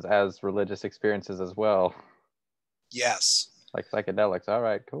hallucinogens as religious experiences as well? Yes. Like psychedelics. All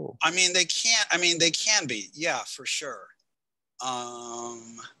right, cool. I mean, they can be. Yeah, for sure.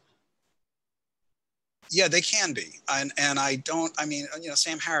 Yeah, they can be. And I don't, I mean, you know,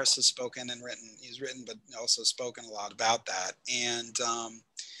 Sam Harris has spoken and written, he's written, but also spoken a lot about that. And,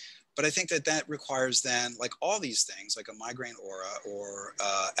 but I think that requires then, like all these things, like a migraine aura or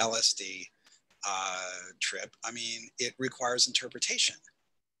LSD trip, I mean, it requires interpretation,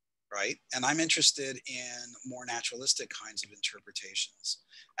 right? And I'm interested in more naturalistic kinds of interpretations.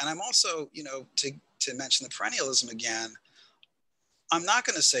 And I'm also, you know, to mention the perennialism again, I'm not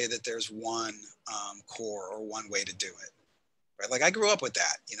going to say that there's one core or one way to do it, right? Like I grew up with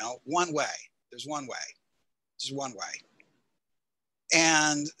that, you know, one way. There's one way. There's one way.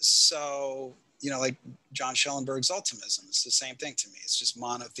 And so, you know, like John Schellenberg's ultimism, it's the same thing to me. It's just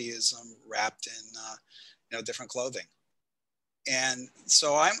monotheism wrapped in, you know, different clothing. And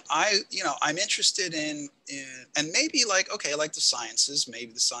so I'm interested in, and maybe like, okay, like the sciences,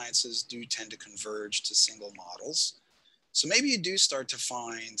 maybe the sciences do tend to converge to single models. So maybe you do start to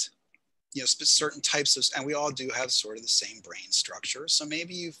find, you know, certain types of, and we all do have sort of the same brain structure. So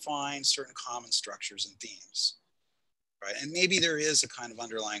maybe you find certain common structures and themes, right? And maybe there is a kind of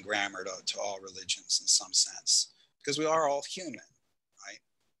underlying grammar to all religions in some sense, because we are all human, right?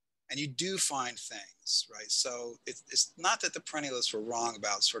 And you do find things, right? So it's not that the perennialists were wrong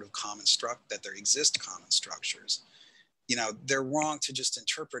about sort of that there exist common structures. You know, they're wrong to just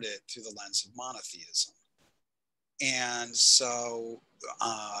interpret it through the lens of monotheism. And so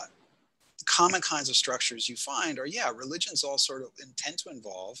common kinds of structures you find are, yeah, religions all sort of intend to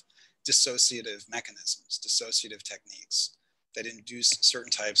involve dissociative mechanisms, dissociative techniques that induce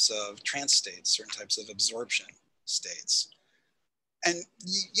certain types of trance states, certain types of absorption states. And,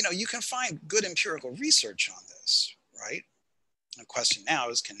 you know, you can find good empirical research on this, right? The question now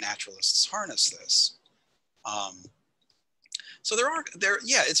is, can naturalists harness this? So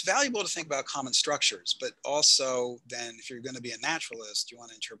yeah, it's valuable to think about common structures, but also then if you're going to be a naturalist, you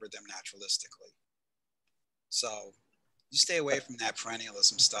want to interpret them naturalistically. So you stay away from that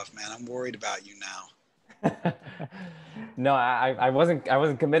perennialism stuff, man. I'm worried about you now. No, I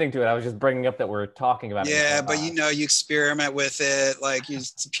wasn't committing to it. I was just bringing up that we're talking about it. Yeah, but you know, you experiment with it, like you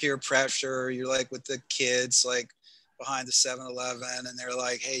peer pressure. You're like with the kids, like behind the 7-Eleven, and they're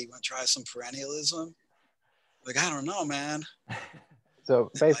like, "Hey, you want to try some perennialism?" Like, I don't know, man.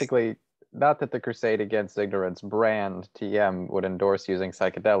 So basically, not that the Crusade Against Ignorance brand TM would endorse using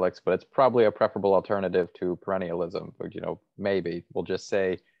psychedelics, but it's probably a preferable alternative to perennialism. But, you know, maybe we'll just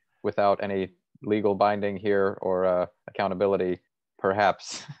say, without any legal binding here or accountability,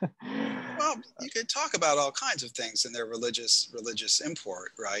 perhaps. Well, you could talk about all kinds of things in their religious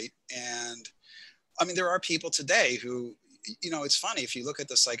import, right? And I mean, there are people today who, you know, it's funny if you look at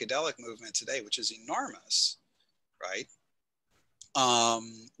the psychedelic movement today, which is enormous, right?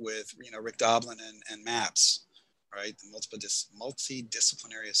 With, you know, Rick Doblin and MAPS, right? The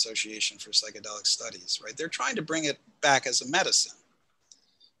Multidisciplinary Association for Psychedelic Studies, right? They're trying to bring it back as a medicine.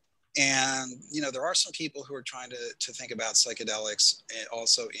 And, you know, there are some people who are trying to think about psychedelics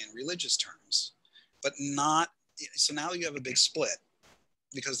also in religious terms, but not, so now you have a big split,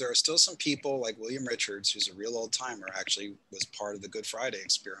 because there are still some people like William Richards, who's a real old timer, actually was part of the Good Friday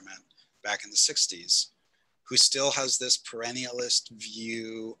experiment back in the 60s, who still has this perennialist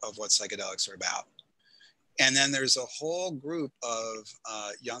view of what psychedelics are about. And then there's a whole group of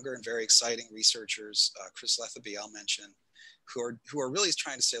younger and very exciting researchers, Chris Letheby, I'll mention, who are really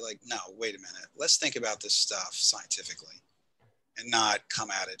trying to say, like, no, wait a minute, let's think about this stuff scientifically and not come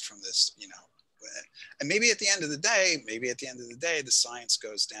at it from this, you know. And maybe at the end of the day, the science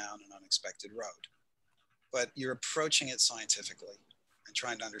goes down an unexpected road. But you're approaching it scientifically and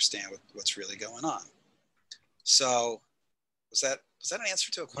trying to understand what's really going on. So was that an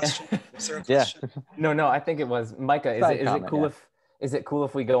answer to a question? Was there a question? Yeah. No, I think it was. Micah, is it cool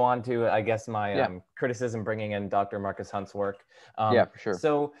if we go on to, I guess, my criticism bringing in Dr. Marcus Hunt's work? Yeah, for sure.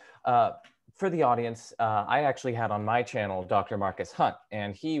 So for the audience, I actually had on my channel Dr. Marcus Hunt,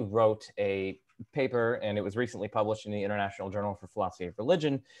 and he wrote a paper, and it was recently published in the International Journal for Philosophy of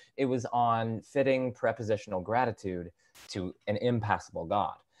Religion. It was on fitting prepositional gratitude to an impassible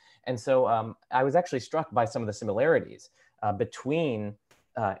God. And so I was actually struck by some of the similarities between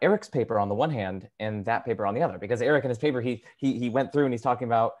Eric's paper on the one hand and that paper on the other, because Eric in his paper, he went through and he's talking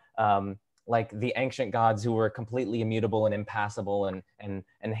about like the ancient gods who were completely immutable and impassible, and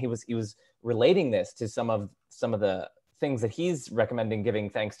he was relating this to some of the things that he's recommending giving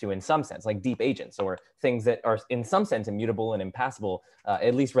thanks to in some sense, like deep agents, or things that are in some sense immutable and impassible,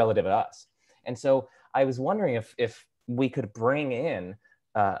 at least relative to us. And so I was wondering if we could bring in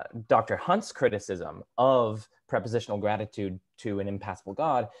Dr. Hunt's criticism of prepositional gratitude to an impassible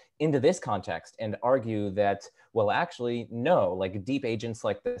God into this context and argue that, well, actually, no, like deep agents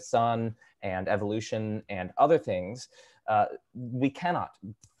like the sun and evolution and other things, we cannot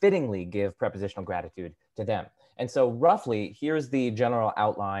fittingly give prepositional gratitude to them. And so roughly, here's the general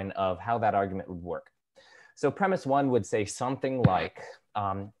outline of how that argument would work. So premise one would say something like,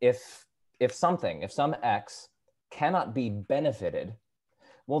 if some X cannot be benefited,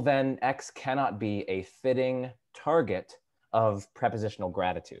 well, then X cannot be a fitting target of prepositional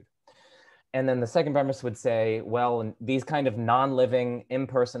gratitude. And then the second premise would say, well, these kind of non-living,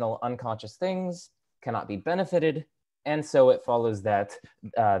 impersonal, unconscious things cannot be benefited, and so it follows that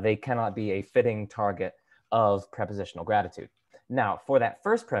they cannot be a fitting target of prepositional gratitude. Now, for that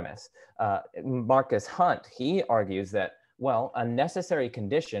first premise, Marcus Hunt, he argues that, well, a necessary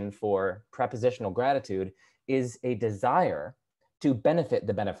condition for prepositional gratitude is a desire to benefit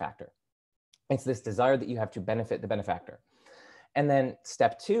the benefactor. It's this desire that you have to benefit the benefactor. And then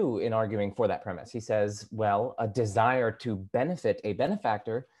step two in arguing for that premise, he says, well, a desire to benefit a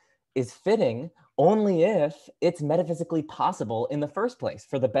benefactor is fitting only if it's metaphysically possible in the first place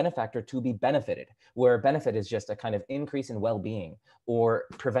for the benefactor to be benefited, where benefit is just a kind of increase in well-being or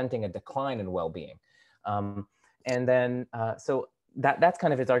preventing a decline in well-being. And then, so that's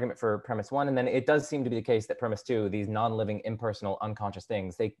kind of his argument for premise one. And then it does seem to be the case that premise two, these non-living, impersonal, unconscious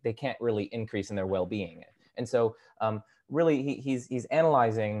things, they can't really increase in their well-being. And so really he's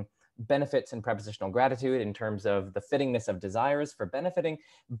analyzing benefits and prepositional gratitude in terms of the fittingness of desires for benefiting,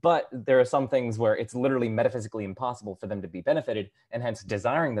 but there are some things where it's literally metaphysically impossible for them to be benefited, and hence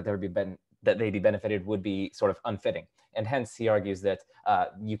desiring that they be benefited would be sort of unfitting. And hence he argues that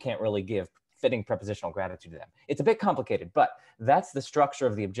you can't really give fitting prepositional gratitude to them. It's a bit complicated, but that's the structure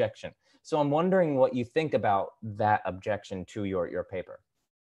of the objection. So I'm wondering what you think about that objection to your paper.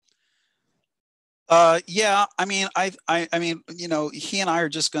 Yeah, I mean, I mean, you know, he and I are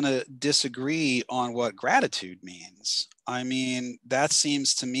just going to disagree on what gratitude means. I mean, that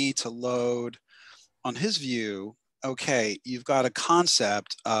seems to me to load on his view. Okay, you've got a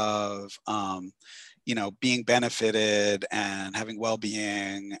concept of, you know, being benefited and having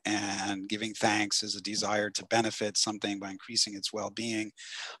well-being, and giving thanks as a desire to benefit something by increasing its well-being.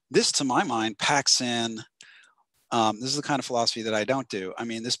 This, to my mind, packs in. This is the kind of philosophy that I don't do. I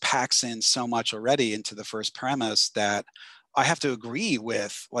mean, this packs in so much already into the first premise that I have to agree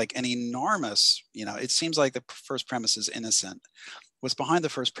with, like, an enormous, you know, it seems like the first premise is innocent. What's behind the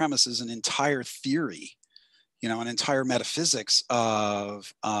first premise is an entire theory, you know, an entire metaphysics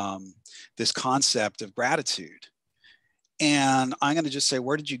of this concept of gratitude. And I'm going to just say,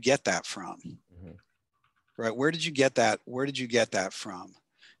 where did you get that from? Mm-hmm. Right? Where did you get that? Where did you get that from?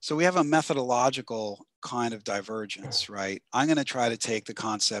 So we have a methodological kind of divergence, right? I'm going to try to take the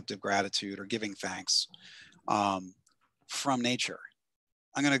concept of gratitude or giving thanks from nature.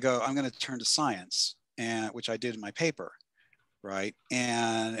 I'm going to turn to science, which I did in my paper. right?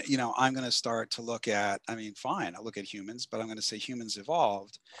 And, you know, I'm going to start to look at, I mean, fine, I look at humans, but I'm going to say humans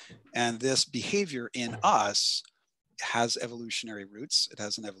evolved. And this behavior in us has evolutionary roots. It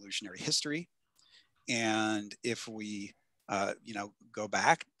has an evolutionary history. And if we, you know, go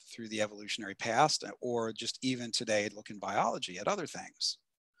back through the evolutionary past, or just even today, look in biology at other things,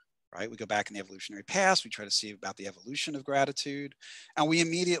 right? We go back in the evolutionary past, we try to see about the evolution of gratitude, and we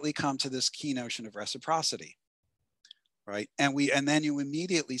immediately come to this key notion of reciprocity, right? And then you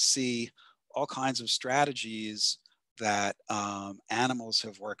immediately see all kinds of strategies that animals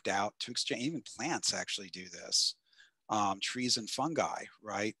have worked out to exchange. Even plants actually do this. Trees and fungi,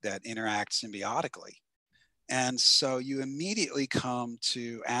 right, that interact symbiotically. And so you immediately come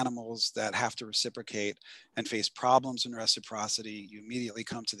to animals that have to reciprocate and face problems in reciprocity. You immediately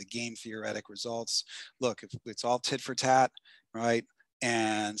come to the game theoretic results. Look, if it's all tit for tat, right?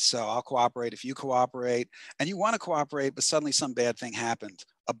 And so I'll cooperate if you cooperate, and you want to cooperate, but suddenly some bad thing happened.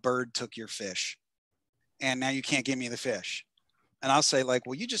 A bird took your fish, and now you can't give me the fish. And I'll say, like,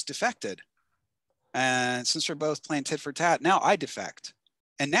 well, you just defected. And since we're both playing tit for tat, now I defect.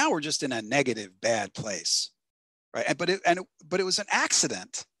 And now we're just in a negative, bad place. Right. But it was an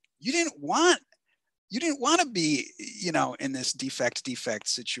accident. You didn't want to be, you know, in this defect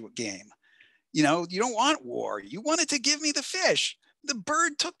game. You know, you don't want war. You wanted to give me the fish. The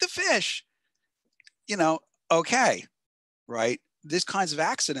bird took the fish. You know, okay, right. These kinds of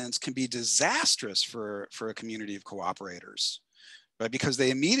accidents can be disastrous for a community of cooperators, right? Because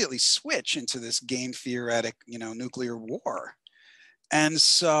they immediately switch into this game theoretic, you know, nuclear war. And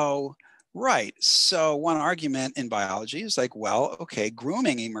so, right. So one argument in biology is like, well, okay,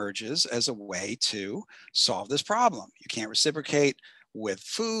 grooming emerges as a way to solve this problem. You can't reciprocate with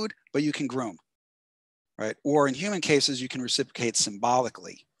food, but you can groom, right? Or in human cases, you can reciprocate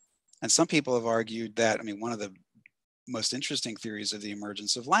symbolically. And some people have argued that, I mean, one of the most interesting theories of the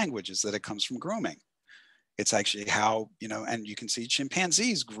emergence of language is that it comes from grooming. It's actually how, you know, and you can see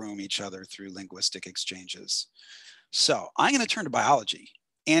chimpanzees groom each other through linguistic exchanges. So I'm going to turn to biology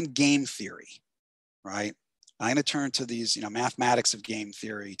and game theory, right? I'm going to turn to these, you know, mathematics of game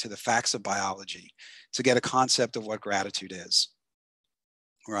theory, to the facts of biology, to get a concept of what gratitude is,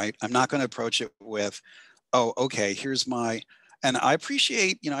 right? I'm not going to approach it with, oh, okay, here's my, and I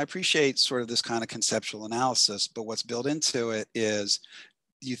appreciate, you know, I appreciate sort of this kind of conceptual analysis, but what's built into it is,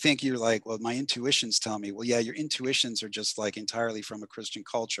 you think you're like, well, my intuitions tell me, well, yeah, your intuitions are just like entirely from a Christian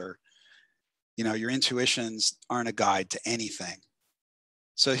culture. You know, your intuitions aren't a guide to anything.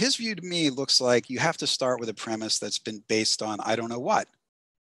 So his view to me looks like you have to start with a premise that's been based on, I don't know what.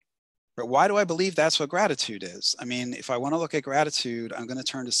 But why do I believe that's what gratitude is? I mean, if I want to look at gratitude, I'm going to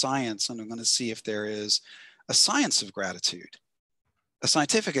turn to science, and I'm going to see if there is a science of gratitude, a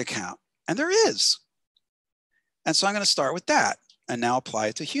scientific account, and there is. And so I'm going to start with that and now apply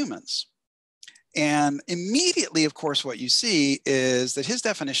it to humans. And immediately, of course, what you see is that his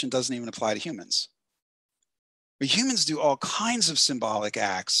definition doesn't even apply to humans. But humans do all kinds of symbolic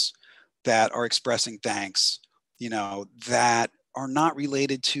acts that are expressing thanks, you know, that are not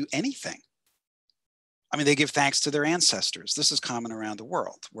related to anything. I mean, they give thanks to their ancestors. This is common around the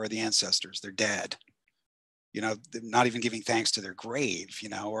world, where the ancestors, they're dead. You know, they're not even giving thanks to their grave, you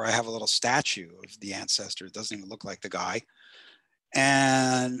know, or I have a little statue of the ancestor. It doesn't even look like the guy.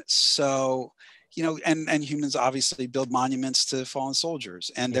 And so, you know, and humans obviously build monuments to fallen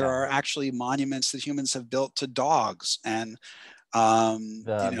soldiers. And there are actually monuments that humans have built to dogs and,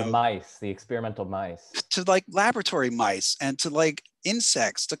 the mice, the experimental mice. To like laboratory mice, and to like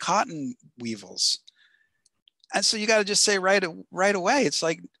insects, to cotton weevils. And so you got to just say right away, it's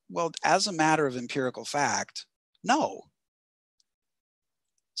like, well, as a matter of empirical fact, no.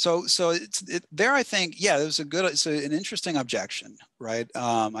 So there, I think, yeah, there's an interesting objection, right?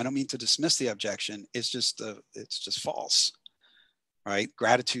 I don't mean to dismiss the objection. It's just false, right?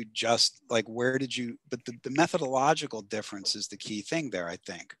 Gratitude, just like, where did you, but the methodological difference is the key thing there, I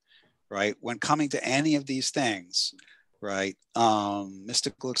think, right? When coming to any of these things, right?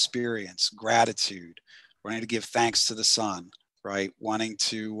 Mystical experience, gratitude, wanting to give thanks to the sun, right? Wanting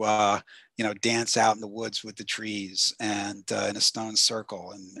to, you know, dance out in the woods with the trees and in a stone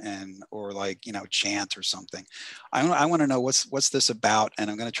circle and or like, you know, chant or something. I want to know what's this about, and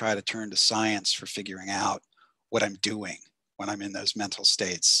I'm going to try to turn to science for figuring out what I'm doing when I'm in those mental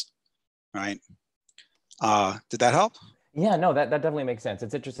states, right? Did that help? Yeah, no, that definitely makes sense.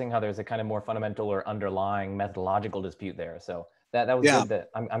 It's interesting how there's a kind of more fundamental or underlying methodological dispute there. So that was good. That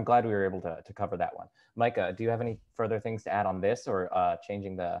I'm glad we were able to cover that one. Micah, do you have any further things to add on this, or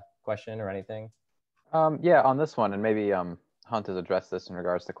changing the question or anything? Yeah, on this one, and maybe Hunt has addressed this in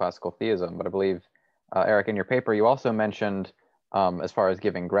regards to classical theism, but I believe, Eric, in your paper, you also mentioned as far as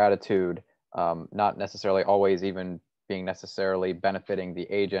giving gratitude, not necessarily always even being necessarily benefiting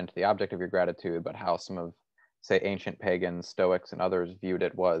the agent, the object of your gratitude, but how some of, say, ancient pagans, Stoics, and others viewed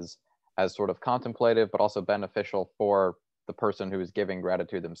it was as sort of contemplative, but also beneficial for the person who is giving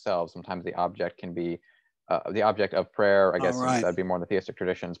gratitude themselves. Sometimes the object can be the object of prayer, I guess that'd be more in the theistic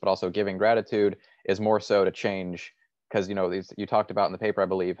traditions, but also giving gratitude is more so to change, because, you know, these, you talked about in the paper, I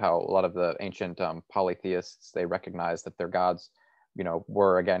believe, how a lot of the ancient polytheists, they recognized that their gods, you know,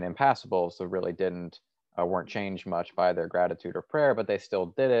 were again impassible, so really weren't changed much by their gratitude or prayer, but they still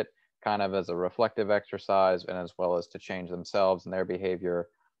did it kind of as a reflective exercise and as well as to change themselves and their behavior.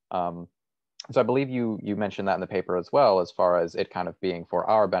 So I believe you mentioned that in the paper as well, as far as it kind of being for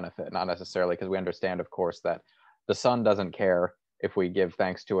our benefit, not necessarily, because we understand, of course, that the sun doesn't care if we give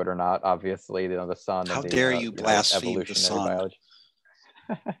thanks to it or not. Obviously, you know, the sun. How and the, dare you blaspheme evolutionary the sun? biology.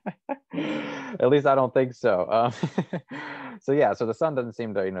 At least I don't think so. So yeah, so the sun doesn't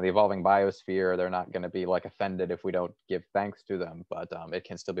seem to, you know, the evolving biosphere, they're not going to be like offended if we don't give thanks to them, but it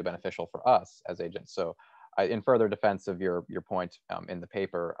can still be beneficial for us as agents. So in further defense of your point in the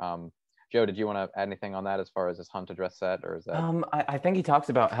paper, Joe, did you want to add anything on that as far as this hunt address set, or is that? I think he talks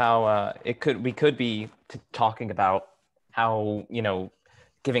about how we could be talking about how, you know,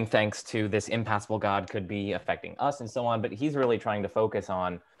 giving thanks to this impassible God could be affecting us and so on, but he's really trying to focus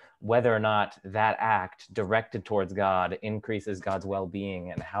on whether or not that act directed towards God increases God's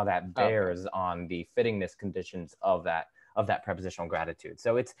well-being and how that bears on the fittingness conditions of that prepositional gratitude.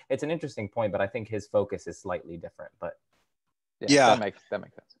 So it's an interesting point, but I think his focus is slightly different. But yeah. that makes sense.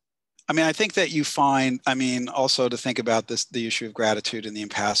 I mean, I think that you find, I mean, also to think about this, the issue of gratitude and the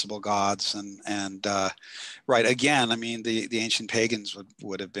impassible gods, and right, again, I mean, the ancient pagans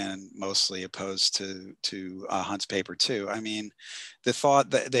would have been mostly opposed to Hunt's paper too. I mean, the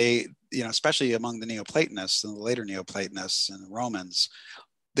thought that they, you know, especially among the Neoplatonists and the later Neoplatonists and the Romans,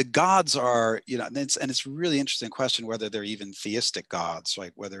 the gods are, you know, and it's a really interesting question whether they're even theistic gods,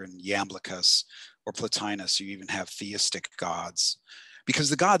 like whether in Iamblichus or Plotinus you even have theistic gods.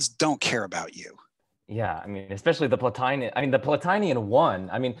 Because the gods don't care about you. Yeah, I mean, especially the Platonian. I mean, the Platonian one.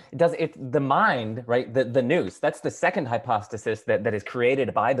 I mean, the mind, right? The nous. That's the second hypostasis that is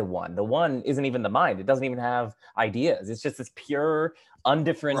created by the one. The one isn't even the mind. It doesn't even have ideas. It's just this pure,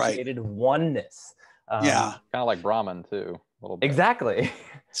 undifferentiated oneness. Yeah, kind of like Brahman too. A little bit. Exactly.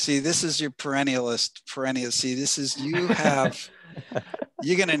 See, this is your perennial. See, this is you have.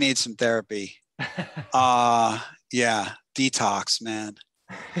 You're gonna need some therapy. Yeah. Detox, man.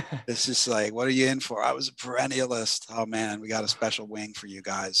 It's just like, what are you in for? I was a perennialist. Oh man, we got a special wing for you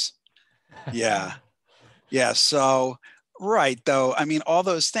guys. Yeah. So, right, though, I mean, all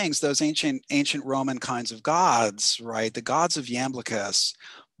those things, those ancient Roman kinds of gods, right? The gods of Iamblichus,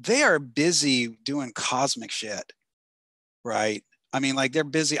 they are busy doing cosmic shit, right? I mean, like, they're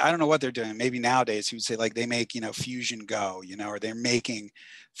busy. I don't know what they're doing. Maybe nowadays he would say, like, they make, you know, fusion go, you know, or they're making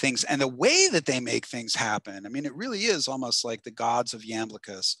things. And the way that they make things happen, I mean, it really is almost like the gods of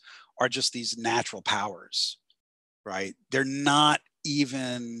Iamblichus are just these natural powers, right? They're not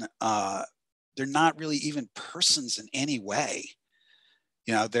really even persons in any way.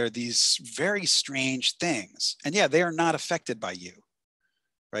 You know, they're these very strange things. And yeah, they are not affected by you.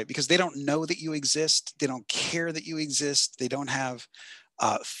 Right? Because they don't know that you exist. They don't care that you exist. They don't have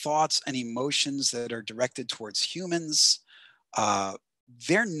thoughts and emotions that are directed towards humans.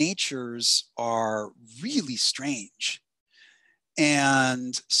 Their natures are really strange.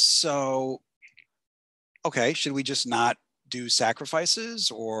 And so, okay, should we just not do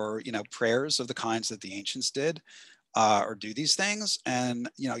sacrifices or, you know, prayers of the kinds that the ancients did, or do these things? And,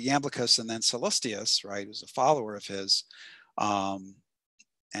 you know, Iamblichus and then Sallustius, right, who's a follower of his,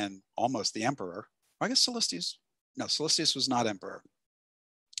 and almost the emperor. I guess Sallustius was not emperor.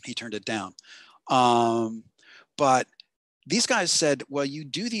 He turned it down. But these guys said, well, you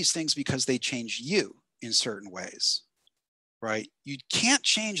do these things because they change you in certain ways, right? You can't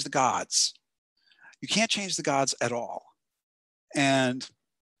change the gods. You can't change the gods at all.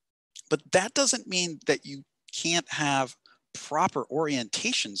 But that doesn't mean that you can't have proper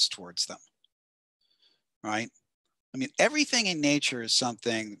orientations towards them, right? I mean, everything in nature is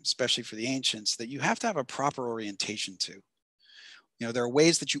something, especially for the ancients, that you have to have a proper orientation to. You know, there are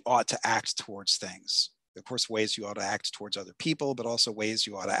ways that you ought to act towards things. Of course, ways you ought to act towards other people, but also ways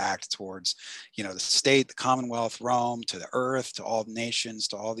you ought to act towards, you know, the state, the Commonwealth, Rome, to the earth, to all nations,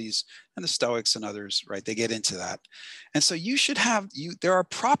 to all these, and the Stoics and others, right? They get into that. And so you should have, there are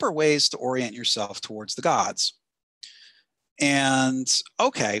proper ways to orient yourself towards the gods. And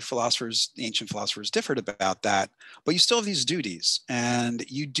okay, ancient philosophers differed about that, but you still have these duties and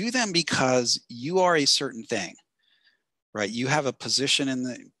you do them because you are a certain thing. right? You have a position in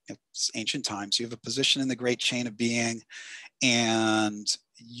the ancient times, you have a position in the great chain of being, and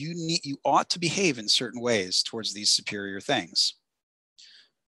you ought to behave in certain ways towards these superior things,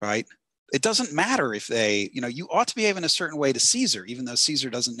 right? It doesn't matter if they, you ought to behave in a certain way to Caesar, even though Caesar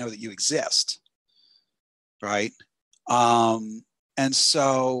doesn't know that you exist, right? And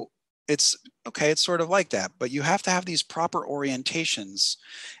so it's okay, it's sort of like that, but you have to have these proper orientations,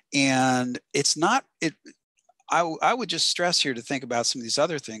 and it's not, I would just stress here to think about some of these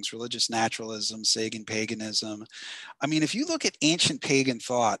other things: religious naturalism, Sagan paganism. I mean, if you look at ancient pagan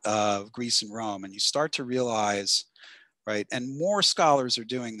thought of Greece and Rome, and you start to realize, right, and more scholars are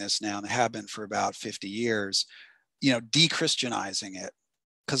doing this now, and they have been for about 50 years, de-Christianizing it,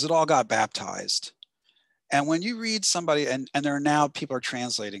 because it all got baptized. And when you read somebody, and there are now people are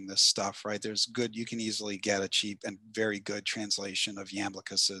translating this stuff, right? There's good, you can easily get a cheap and very good translation of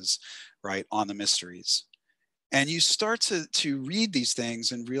Iamblichus's, right, on the mysteries. And you start to read these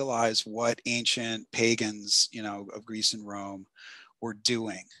things and realize what ancient pagans, of Greece and Rome were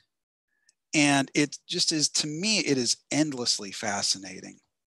doing. And it just is, to me, it is endlessly fascinating.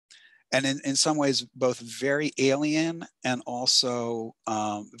 And in some ways, both very alien and also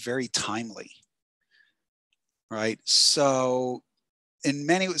very timely, right? So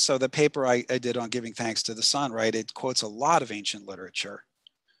so the paper I did on giving thanks to the sun, right, it quotes a lot of ancient literature,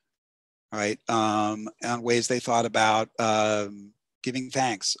 right, on ways they thought about giving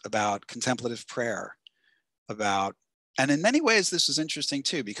thanks, about contemplative prayer, and in many ways this is interesting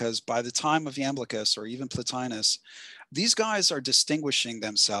too, because by the time of Iamblichus or even Plotinus, these guys are distinguishing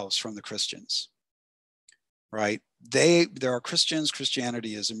themselves from the Christians, right? There are Christians,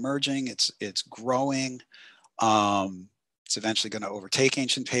 Christianity is emerging, it's growing. It's eventually going to overtake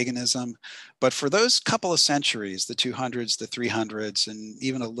ancient paganism. But for those couple of centuries, the 200s, the 300s, and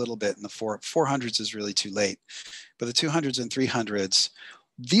even a little bit in the 400s is really too late. But the 200s and 300s,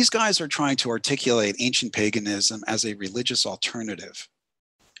 these guys are trying to articulate ancient paganism as a religious alternative.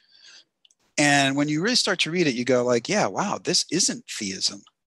 And when you really start to read it, you go like, yeah, wow, this isn't theism.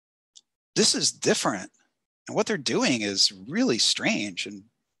 This is different. And what they're doing is really strange, and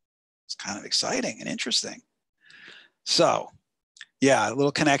it's kind of exciting and interesting. So, yeah, a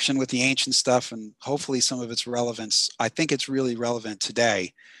little connection with the ancient stuff, and hopefully some of its relevance. I think it's really relevant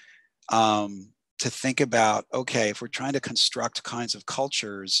today to think about, okay, if we're trying to construct kinds of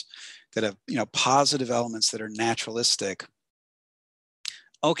cultures that have, positive elements that are naturalistic,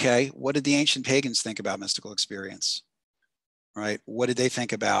 okay, what did the ancient pagans think about mystical experience, right? What did they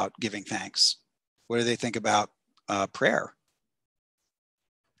think about giving thanks? What did they think about prayer?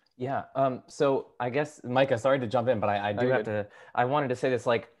 Yeah. So I guess, Micah, sorry to jump in, but I wanted to say this,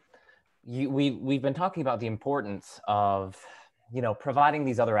 like, we've been talking about the importance of, providing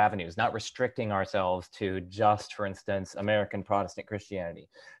these other avenues, not restricting ourselves to just, for instance, American Protestant Christianity.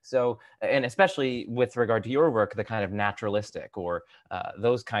 So, and especially with regard to your work, the kind of naturalistic or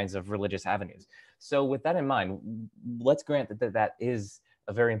those kinds of religious avenues. So with that in mind, let's grant that is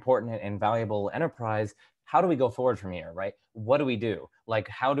a very important and valuable enterprise. How do we go forward from here, right? What do we do? Like,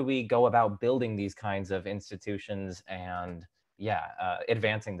 how do we go about building these kinds of institutions and,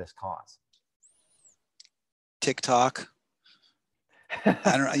 advancing this cause? TikTok.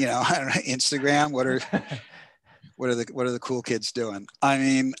 I don't know, Instagram. What are the cool kids doing? I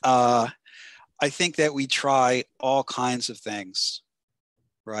mean, I think that we try all kinds of things,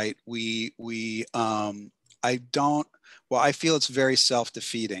 right? I feel it's very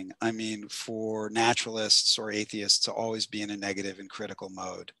self-defeating. I mean, for naturalists or atheists to always be in a negative and critical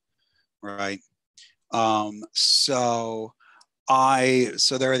mode, right? So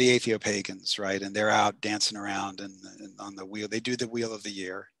there are the atheopagans, right? And they're out dancing around and on the wheel. They do the wheel of the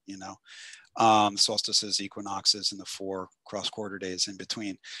year, solstices, equinoxes, and the 4 cross-quarter days in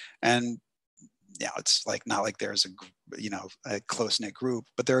between. And it's like not like there's a close-knit group,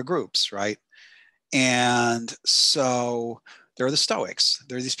 but there are groups, right? And so there are the Stoics.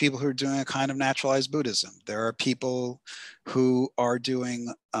 There are these people who are doing a kind of naturalized Buddhism. There are people who are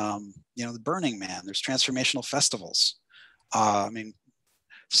doing, the Burning Man. There's transformational festivals.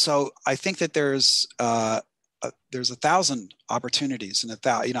 So I think that there's 1,000 opportunities, and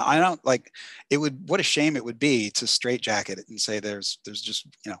I don't like it. What a shame it would be to straitjacket it and say there's just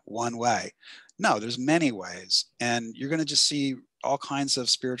one way. No, there's many ways, and you're going to just see all kinds of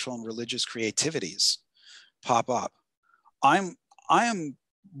spiritual and religious creativities pop up. I am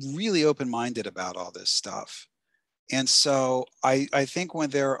really open-minded about all this stuff. And so I think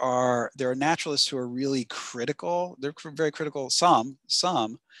when there are naturalists who are really critical, they're very critical, some,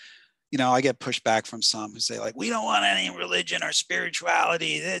 I get pushed back from some who say, like, we don't want any religion or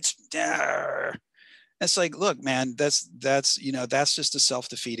spirituality. It's like, look, man, that's just a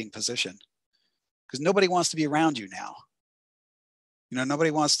self-defeating position, because nobody wants to be around you now.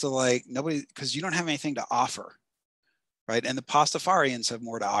 Nobody wants to because you don't have anything to offer, right? And the Pastafarians have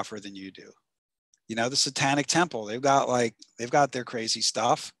more to offer than you do. The Satanic Temple, they've got their crazy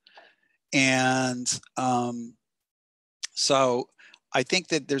stuff. And so I think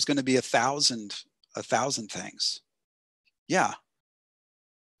that there's going to be a thousand things. Yeah.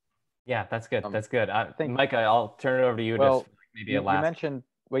 Yeah, that's good. That's good. I think, Micah, I'll turn it over to you. Well, just maybe a last.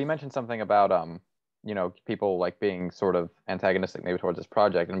 You mentioned something about people like being sort of antagonistic maybe towards this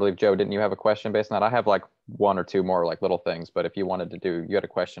project. And I believe, Joe, didn't you have a question based on that? I have like one or two more like little things, but if you had a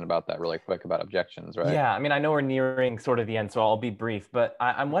question about that really quick about objections, right? Yeah, I mean, I know we're nearing sort of the end, so I'll be brief, but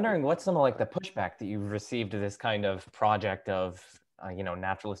I'm wondering what's some of like the pushback that you've received to this kind of project of,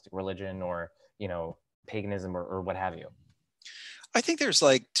 naturalistic religion or, paganism or what have you? I think there's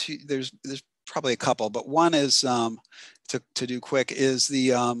there's probably a couple, but one is to do quick is the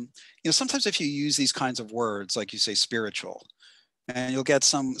sometimes if you use these kinds of words, like you say spiritual, and you'll get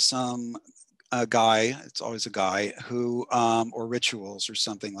some guy, it's always a guy who or rituals or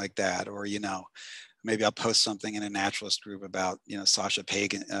something like that, or maybe I'll post something in a naturalist group about Sasha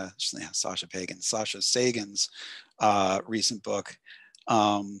Sagan's recent book,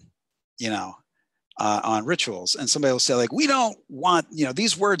 on rituals, and somebody will say like, we don't want,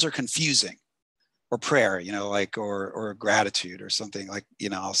 these words are confusing, or prayer, or gratitude or something, like,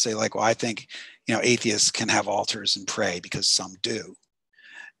 I'll say like, well, I think, atheists can have altars and pray because some do.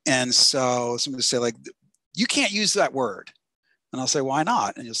 And so somebody will say like, you can't use that word. And I'll say, why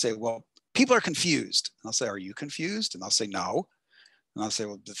not? And you'll say, well, people are confused. And I'll say, are you confused? And I'll say, no. And I'll say,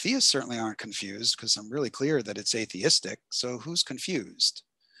 well, the theists certainly aren't confused, because I'm really clear that it's atheistic. So who's confused?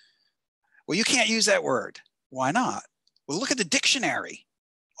 Well, you can't use that word. Why not? Well, look at the dictionary.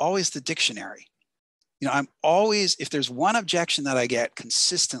 Always the dictionary. I'm always, if there's one objection that I get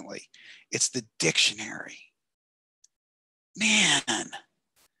consistently, it's the dictionary. Man.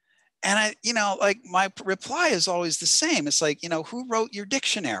 And I, like my reply is always the same. It's like, who wrote your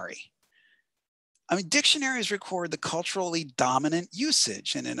dictionary? I mean, dictionaries record the culturally dominant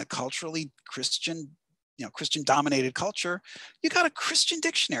usage, and in a culturally Christian dominated culture, you got a Christian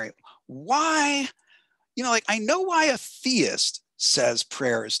dictionary. Why, I know why a theist says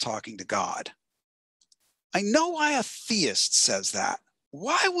prayer is talking to God. I know why a theist says that.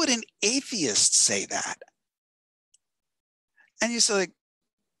 Why would an atheist say that? And you say like,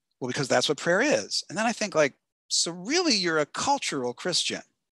 well, because that's what prayer is. And then I think like, so really you're a cultural Christian,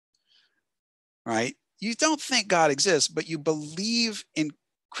 right? You don't think God exists, but you believe in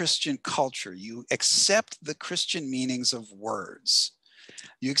Christian culture. You accept the Christian meanings of words.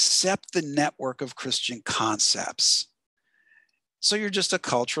 You accept the network of Christian concepts. So you're just a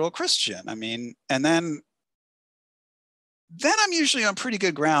cultural Christian. I mean, and then I'm usually on pretty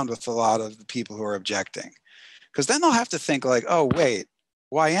good ground with a lot of the people who are objecting, because then they'll have to think like, oh, wait,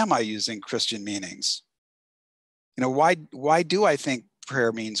 why am I using Christian meanings? Why do I think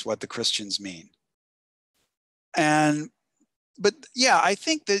prayer means what the Christians mean? But yeah, I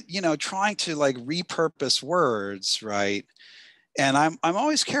think that, trying to like repurpose words, right? And I'm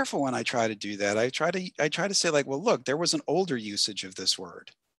always careful when I try to do that. I try to say like, well, look, there was an older usage of this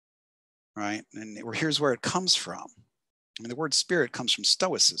word, right? And here's where it comes from. I mean, the word spirit comes from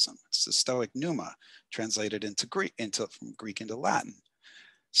Stoicism. It's the Stoic pneuma, translated into Greek, from Greek into Latin.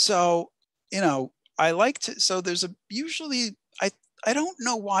 So, I like to, so there's usually, I don't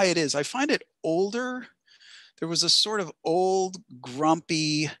know why it is. I find it older. There was a sort of old,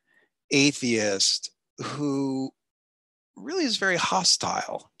 grumpy atheist who really is very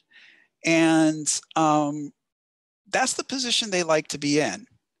hostile. And that's the position they like to be in.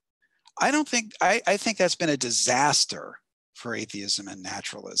 I think that's been a disaster for atheism and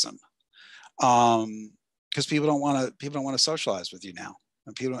naturalism, because people don't want to socialize with you now.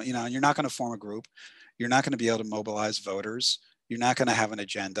 And people, and you're not going to form a group. You're not going to be able to mobilize voters. You're not going to have an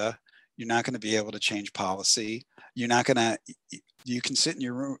agenda. You're not going to be able to change policy. You're not going to. You can sit in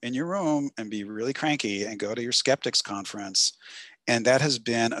your room and be really cranky and go to your skeptics conference, and that has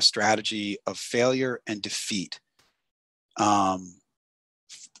been a strategy of failure and defeat,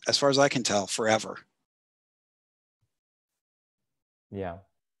 as far as I can tell, forever. Yeah,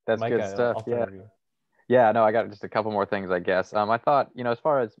 that's Micah, good stuff. Yeah. Yeah, no, I got just a couple more things, I guess. I thought, as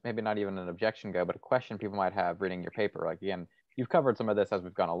far as maybe not even an objection go, but a question people might have reading your paper. Like, again, you've covered some of this as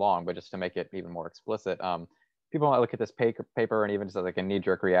we've gone along, but just to make it even more explicit, people might look at this paper and even just as like a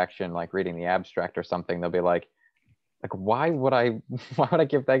knee-jerk reaction, like reading the abstract or something, they'll be like, why would I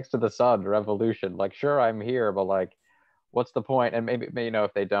give thanks to the sun or evolution? Like, sure, I'm here, but like, what's the point? And maybe, you know,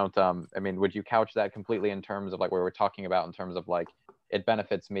 if they don't, I mean, would you couch that completely in terms of like what we're talking about in terms of like, it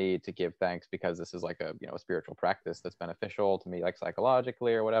benefits me to give thanks because this is like a, you know, a spiritual practice that's beneficial to me, like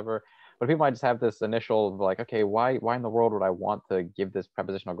psychologically or whatever. But people might just have this initial like, okay, why in the world would I want to give this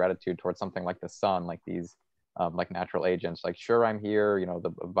prepositional gratitude towards something like the sun, like these like natural agents? Like, sure, I'm here, you know,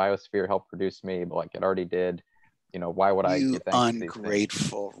 the biosphere helped produce me, but like it already did. You know, why would I You give thanks to these things?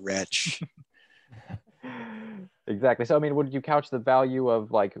 ungrateful wretch. Exactly. So, I mean, would you couch the value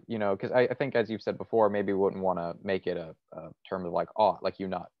of like, you know, because I think as you've said before, maybe we wouldn't want to make it a term of like ought, like you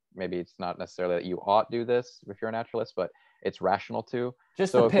not, maybe it's not necessarily that you ought do this if you're a naturalist, but it's rational to.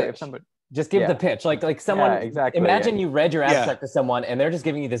 Just So the if pitch. somebody, Just give the pitch. Like someone, yeah, exactly. imagine you read your Yeah. abstract to someone and they're just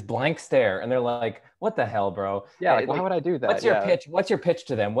giving you this blank stare and they're like, what the hell, bro? Yeah, like, why would I do that? What's your pitch? What's your pitch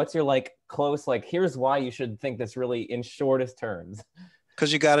to them? What's your like close, like, here's why you should think this really in shortest terms?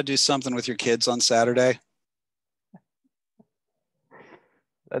 Because you got to do something with your kids on Saturday.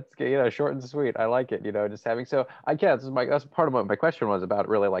 That's good, you know, short and sweet. I like it, you know, just having, so I guess that's part of what my question was about,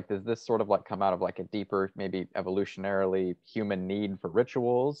 really, like, does this sort of like come out of like a deeper, maybe evolutionarily human need for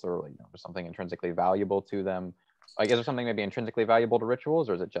rituals, or like, you know, something intrinsically valuable to them? Like, is there something maybe intrinsically valuable to rituals,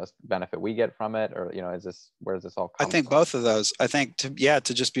 or is it just benefit we get from it? Or, you know, is this, where does this all come I think from? both of those. I think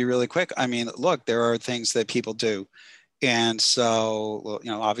to just be really quick. I mean, look, there are things that people do. And so,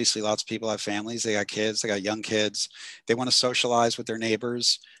 you know, obviously lots of people have families, they got kids, they got young kids, they want to socialize with their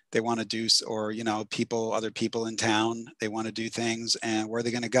neighbors, they want to do, or, you know, other people in town, they want to do things. And where are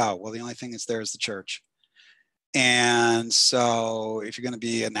they going to go? Well, the only thing that's there is the church. And so if you're going to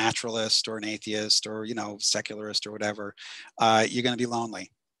be a naturalist or an atheist or, you know, secularist or whatever, you're going to be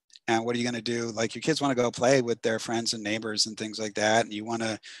lonely. And what are you going to do? Like, your kids want to go play with their friends and neighbors and things like that. And you want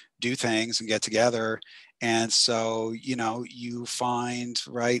to do things and get together. And so, you know, you find,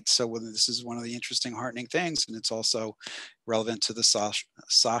 right? So this is one of the interesting, heartening things. And it's also relevant to the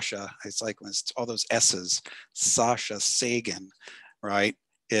Sasha. It's like when it's all those S's, Sasha Sagan, right?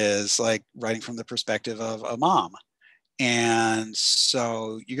 Is like writing from the perspective of a mom. And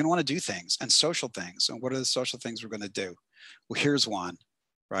so you're going to want to do things and social things. And what are the social things we're going to do? Well, here's one.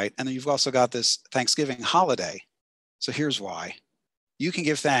 Right. And then you've also got this Thanksgiving holiday. So here's why. You can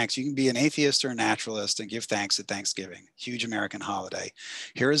give thanks. You can be an atheist or a naturalist and give thanks at Thanksgiving, huge American holiday.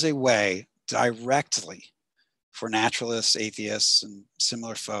 Here is a way directly for naturalists, atheists, and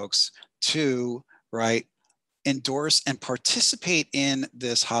similar folks to, right, endorse and participate in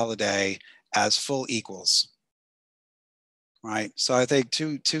this holiday as full equals. Right. So I think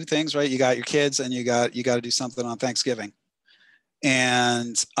two things, right? You got your kids and you got to do something on Thanksgiving.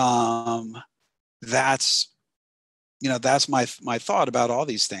 And that's, you know, that's my thought about all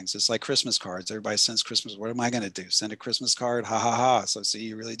these things. It's like Christmas cards. Everybody sends Christmas. What am I going to do? Send a Christmas card? Ha ha ha. So see,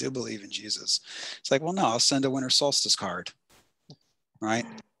 you really do believe in Jesus. It's like, well, no, I'll send a winter solstice card. Right.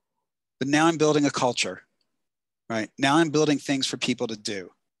 But now I'm building a culture. Right. Now I'm building things for people to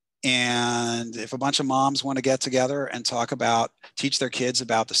do. And if a bunch of moms want to get together and teach their kids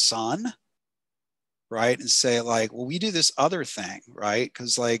about the sun, right, and say like, well, we do this other thing, right?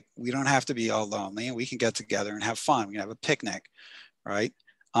 Because like, we don't have to be all lonely and we can get together and have fun. We can have a picnic, right?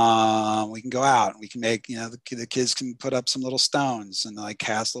 We can go out and we can make, you know, the kids can put up some little stones and like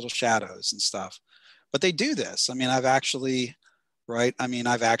cast little shadows and stuff. But they do this. I mean, I've actually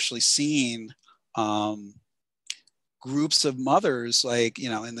seen groups of mothers, like, you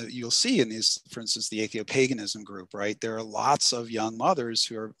know, you'll see in these, for instance, the atheopaganism group, right? There are lots of young mothers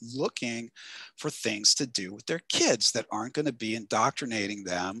who are looking for things to do with their kids that aren't going to be indoctrinating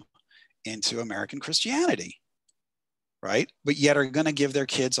them into American Christianity, right? But yet are going to give their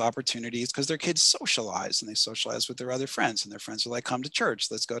kids opportunities because their kids socialize and they socialize with their other friends, and their friends are like, come to church,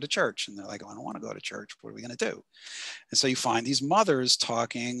 let's go to church. And they're like, oh, I don't want to go to church. What are we going to do? And so you find these mothers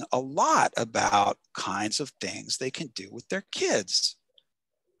talking a lot about kinds of things they can do with their kids,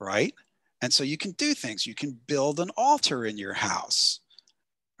 right? And so you can do things. You can build an altar in your house,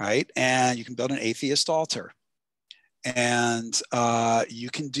 right? And you can build an atheist altar. And you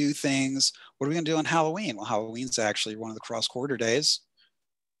can do things. What are we going to do on Halloween? Well, Halloween's actually one of the cross-quarter days,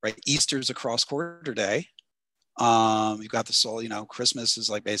 right? Easter's a cross-quarter day. You've got the soul, you know, Christmas is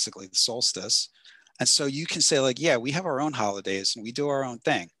like basically the solstice. And so you can say like, yeah, we have our own holidays and we do our own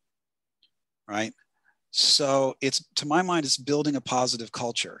thing, right? So it's, to my mind, it's building a positive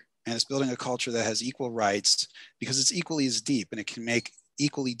culture, and it's building a culture that has equal rights because it's equally as deep and it can make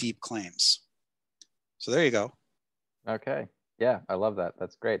equally deep claims. So there you go. Okay. Yeah, I love that.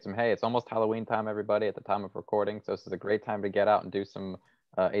 That's great. So, hey, it's almost Halloween time, everybody, at the time of recording. So this is a great time to get out and do some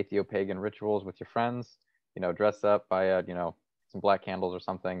atheo-pagan rituals with your friends. You know, dress up, buy you know, some black candles or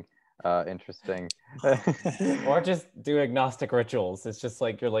something. Interesting. Or just do agnostic rituals. It's just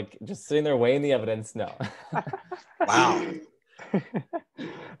like you're like just sitting there weighing the evidence. No. Wow.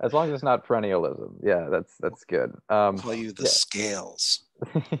 As long as it's not perennialism. Yeah, that's good. Call you the yeah. scales.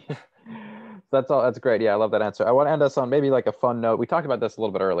 That's all. That's great. Yeah, I love that answer. I want to end us on maybe like a fun note. We talked about this a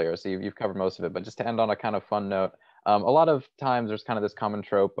little bit earlier, so you've covered most of it. But just to end on a kind of fun note, a lot of times there's kind of this common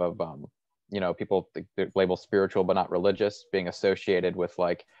trope of, people label spiritual but not religious being associated with,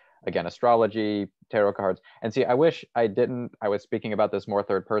 like, again, astrology, tarot cards. And see, I wish I didn't. I was speaking about this more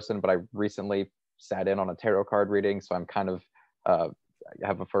third person, but I recently sat in on a tarot card reading, so I'm kind of I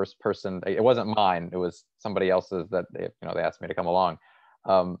have a first person. It wasn't mine. It was somebody else's that they asked me to come along.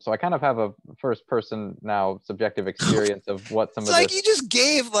 So I kind of have a first person now subjective experience of what some It's of like this. you just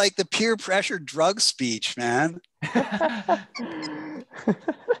gave like the peer pressure drug speech, man. I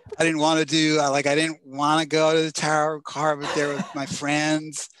didn't want to do I didn't want to go to the tarot card, but there with my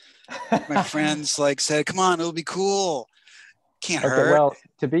friends. My friends like said, "Come on, it'll be cool. Can't hurt." Well,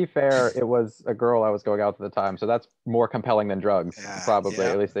 to be fair, it was a girl I was going out at the time, so that's more compelling than drugs, probably.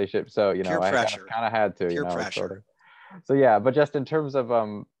 Yeah. At least they should. So Peer I pressure. kind of had to, Peer Sort pressure. of. So yeah, but just in terms of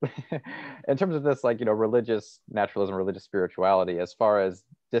in terms of this, like, religious naturalism, religious spirituality, as far as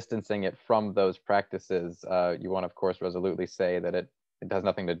distancing it from those practices, you want to, of course, resolutely say that it has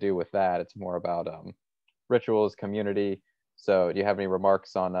nothing to do with that. It's more about rituals, community. So do you have any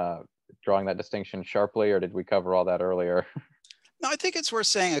remarks on drawing that distinction sharply, or did we cover all that earlier? No, I think it's worth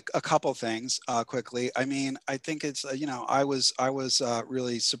saying a couple things quickly. I mean, I think it's I was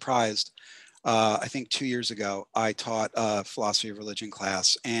really surprised. I think 2 years ago, I taught a philosophy of religion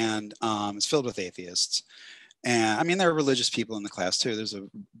class, and it's filled with atheists. And I mean, there are religious people in the class too. There's a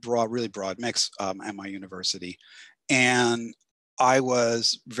really broad mix at my university. And I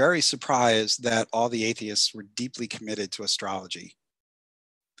was very surprised that all the atheists were deeply committed to astrology.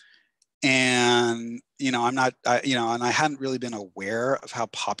 And, I'm not, and I hadn't really been aware of how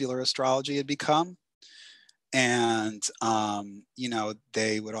popular astrology had become. And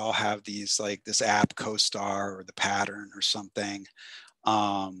they would all have these, like, this app CoStar or the Pattern or something,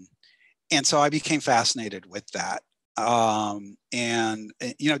 and so I became fascinated with that, and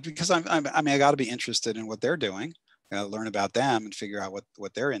because I got to be interested in what they're doing. I got to learn about them and figure out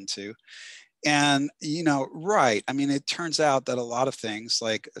what they're into. And right, I mean, it turns out that a lot of things,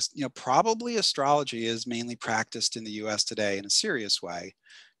 like, probably astrology is mainly practiced in the US today in a serious way,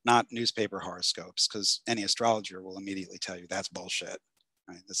 not newspaper horoscopes, because any astrologer will immediately tell you that's bullshit.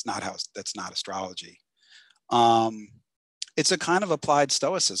 Right? That's not astrology. It's a kind of applied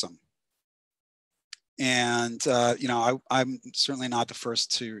stoicism. And I'm certainly not the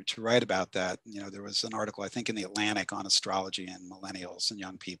first to write about that. There was an article, I think, in the Atlantic on astrology and millennials and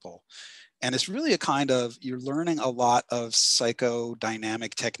young people. And it's really a kind of, you're learning a lot of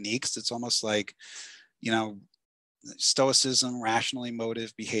psychodynamic techniques. It's almost like, stoicism, rational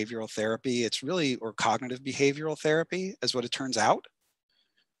emotive behavioral therapy. It's really, or cognitive behavioral therapy is what it turns out,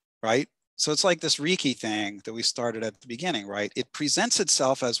 right? So it's like this Reiki thing that we started at the beginning, right? It presents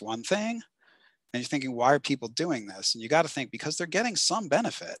itself as one thing, and you're thinking, why are people doing this? And you got to think, because they're getting some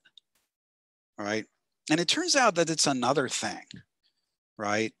benefit, right? And it turns out that it's another thing,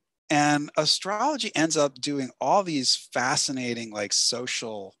 right? And astrology ends up doing all these fascinating, like,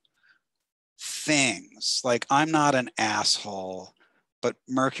 social things. Like, I'm not an asshole, but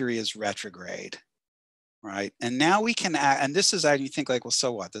Mercury is retrograde, right? And now we can act, and this is, you think, like, well,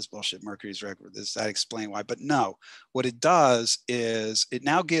 so what? This bullshit, Mercury's retrograde. Does that explain why? But no, what it does is it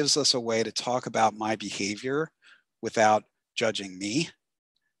now gives us a way to talk about my behavior without judging me.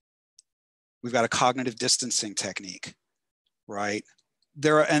 We've got a cognitive distancing technique, right?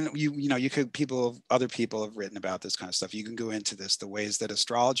 There are, and other people have written about this kind of stuff. You can go into this, the ways that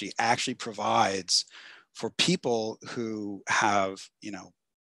astrology actually provides for people who have,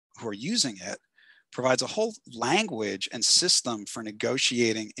 who are using it, provides a whole language and system for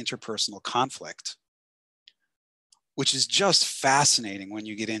negotiating interpersonal conflict, which is just fascinating when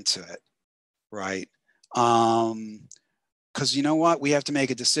you get into it, right? Because you know what? We have to make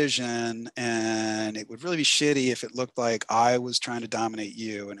a decision, and it would really be shitty if it looked like I was trying to dominate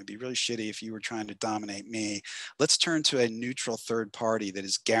you, and it'd be really shitty if you were trying to dominate me. Let's turn to a neutral third party that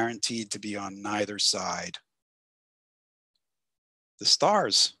is guaranteed to be on neither side. The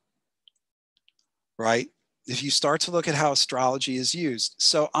stars, right? If you start to look at how astrology is used.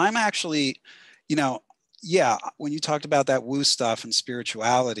 So I'm actually, when you talked about that woo stuff and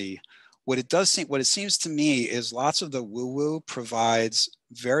spirituality, what it seems to me is lots of the woo-woo provides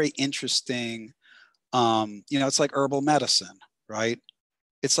very interesting, it's like herbal medicine, right?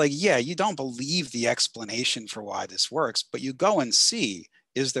 It's like, yeah, you don't believe the explanation for why this works, but you go and see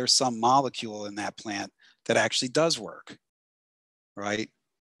Is there some molecule in that plant that actually does work, right?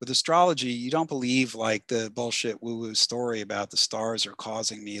 With astrology, you don't believe like the bullshit woo-woo story about the stars are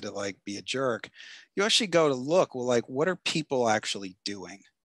causing me to like be a jerk. You actually go to look, well, like, what are people actually doing?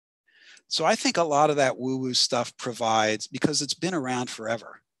 So I think a lot of that woo-woo stuff provides, because it's been around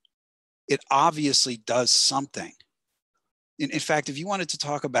forever, it obviously does something. In fact, if you wanted to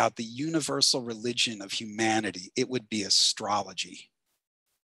talk about the universal religion of humanity, it would be astrology.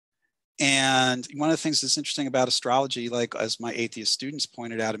 And one of the things that's interesting about astrology, like as my atheist students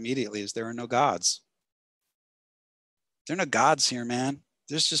pointed out immediately, is there are no gods. There are no gods here, man.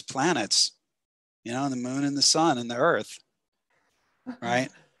 There's just planets, you know, and the moon and the sun and the earth, right?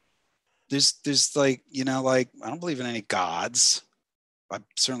 There's like, you know, like, I don't believe in any gods. I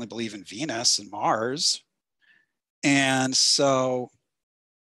certainly believe in Venus and Mars. And so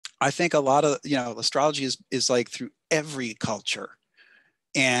I think a lot of, you know, astrology is like through every culture.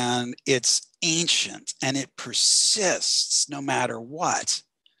 And it's ancient and it persists no matter what,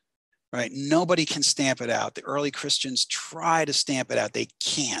 right? Nobody can stamp it out. The early Christians try to stamp it out. They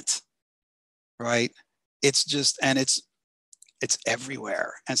can't, right? It's just, and it's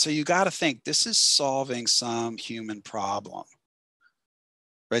everywhere. And so you got to think this is solving some human problem,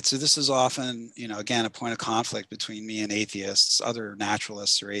 right? So this is often, you know, again, a point of conflict between me and atheists, other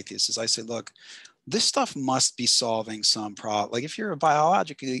naturalists or atheists, is I say, look, this stuff must be solving some problem. Like if you're a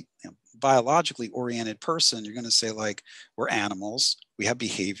biologically oriented person, you're going to say like, we're animals, we have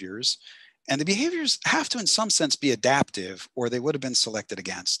behaviors, and the behaviors have to in some sense be adaptive, or they would have been selected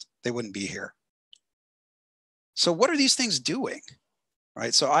against. They wouldn't be here. So what are these things doing?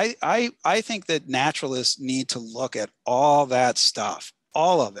 Right. So I think that naturalists need to look at all that stuff,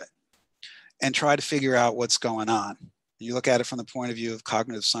 all of it, and try to figure out what's going on. You look at it from the point of view of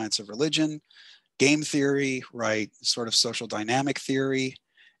cognitive science of religion, game theory, right, sort of social dynamic theory,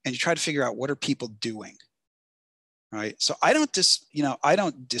 and you try to figure out what are people doing, right? So when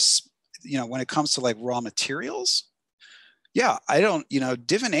it comes to like raw materials, yeah,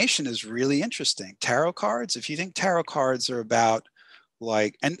 divination is really interesting. Tarot cards, if you think tarot cards are about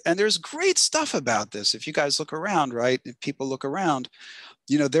like, and there's great stuff about this. If you guys look around, right, if people look around,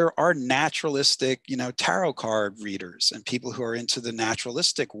 you know, there are naturalistic, you know, tarot card readers and people who are into the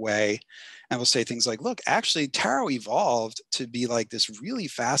naturalistic way and will say things like, look, actually tarot evolved to be like this really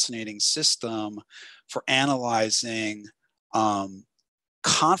fascinating system for analyzing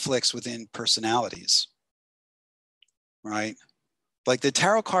conflicts within personalities, right? Like the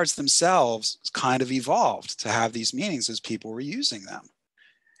tarot cards themselves kind of evolved to have these meanings as people were using them.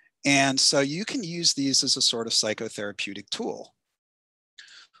 And so you can use these as a sort of psychotherapeutic tool.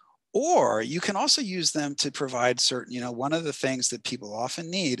 Or you can also use them to provide certain, you know, one of the things that people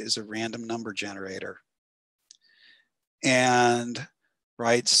often need is a random number generator. And,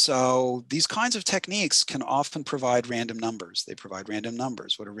 right, so these kinds of techniques can often provide random numbers. They provide random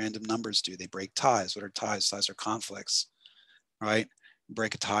numbers. What do random numbers do? They break ties. What are ties? Ties are conflicts, right?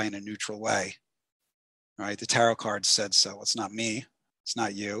 Break a tie in a neutral way, right? The tarot card said so. It's not me. It's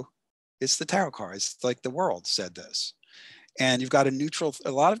not you. It's the tarot cards. It's like the world said this. And you've got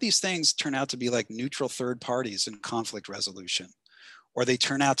a lot of these things turn out to be like neutral third parties in conflict resolution, or they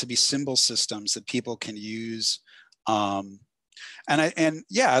turn out to be symbol systems that people can use. I'll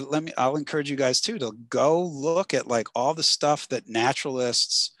encourage you guys too, to go look at like all the stuff that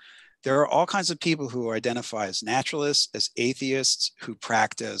naturalists, there are all kinds of people who identify as naturalists, as atheists, who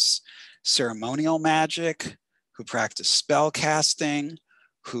practice ceremonial magic, who practice spell casting,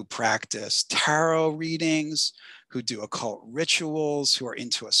 who practice tarot readings, who do occult rituals, who are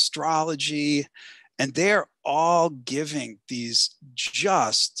into astrology, and they're all giving these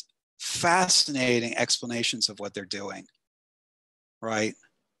just fascinating explanations of what they're doing, right?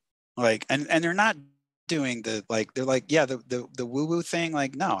 Like, and they're not doing the, like, they're like, yeah, the woo-woo thing,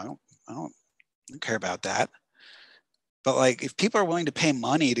 like, no, I don't care about that. But like, if people are willing to pay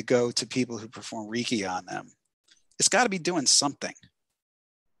money to go to people who perform Reiki on them, it's got to be doing something.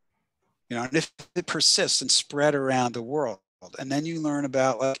 You know, and if it persists and spread around the world, and then you learn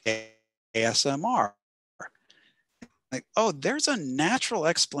about like ASMR, like, oh, there's a natural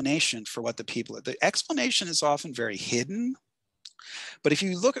explanation for what the explanation is often very hidden. But if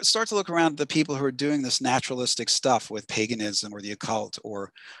you start to look around at the people who are doing this naturalistic stuff with paganism or the occult,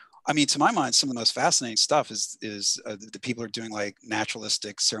 or, I mean, to my mind, some of the most fascinating stuff is the people who are doing like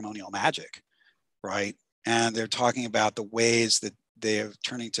naturalistic ceremonial magic, right? And they're talking about the ways that they're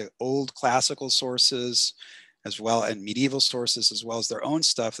turning to old classical sources as well, and medieval sources, as well as their own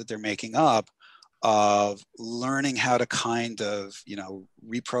stuff that they're making up, of learning how to kind of, you know,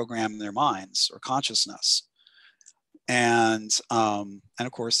 reprogram their minds or consciousness. And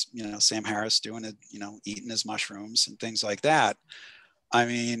of course, Sam Harris doing it, eating his mushrooms and things like that. I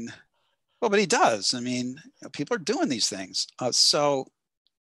mean, well, but he does. I mean, people are doing these things. So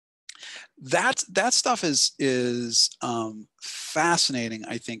that stuff is fascinating,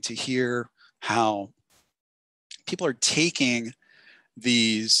 I think, to hear how people are taking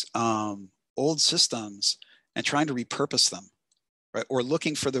these old systems and trying to repurpose them, right? Or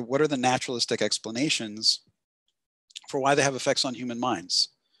looking for what are the naturalistic explanations for why they have effects on human minds,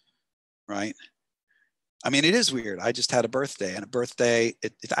 right? I mean, it is weird. I just had a birthday, and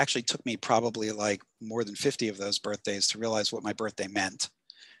it actually took me probably like more than 50 of those birthdays to realize what my birthday meant,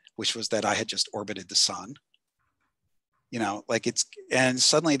 which was that I had just orbited the sun. And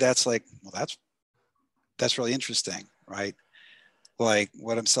suddenly that's like, well, that's really interesting, right? Like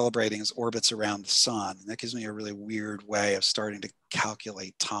what I'm celebrating is orbits around the sun. And that gives me a really weird way of starting to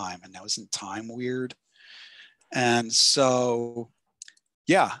calculate time. And now, isn't time weird? And so,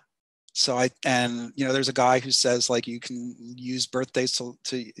 yeah. So there's a guy who says, like, you can use birthdays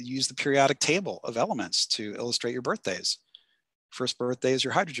to use the periodic table of elements to illustrate your birthdays. First birthday is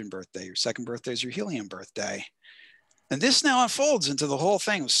your hydrogen birthday. Your second birthday is your helium birthday. And this now unfolds into the whole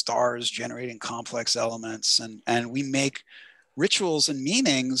thing of stars generating complex elements. And we make rituals and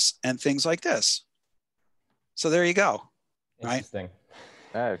meanings and things like this. So there you go. Interesting.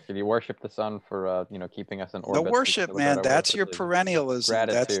 Right? Can you worship the sun for keeping us in orbit? The worship, man, that's your perennialism.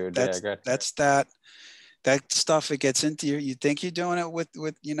 Gratitude. That's that stuff. It gets into you think you're doing it with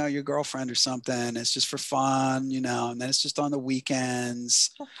your girlfriend or something. It's just for fun, and then it's just on the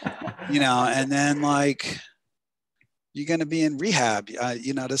weekends, and then like you're gonna be in rehab.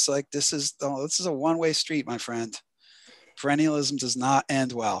 This is a one-way street, my friend. Perennialism does not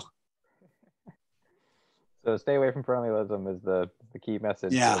end well. So stay away from perennialism is the key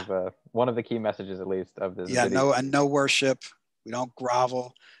message. Yeah. Of, one of the key messages, at least, of this Yeah. video. No worship. We don't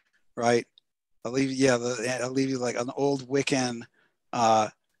grovel, right? I'll leave you like an old Wiccan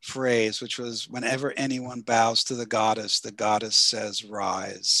phrase, which was, whenever anyone bows to the goddess says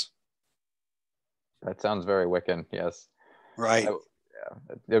rise. That sounds very Wiccan. Yes. Right.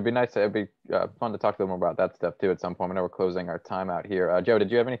 It'd be nice. It'd be fun to talk a little more about that stuff too at some point. I know we're closing our time out here. Joe, did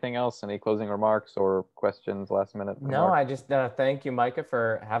you have anything else? Any closing remarks or questions, last minute remarks? No, I just thank you, Micah,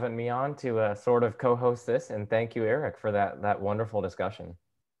 for having me on to sort of co-host this, and thank you, Eric, for that wonderful discussion.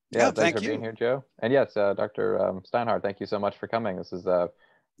 Yeah, thanks for being here, Joe. And yes, Dr. Steinhart, thank you so much for coming. This is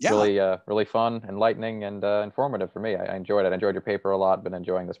really fun, enlightening, and informative for me. I enjoyed it. I enjoyed your paper a lot. Been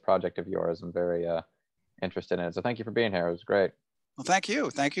enjoying this project of yours. I'm very interested in it. So thank you for being here. It was great. Well, thank you.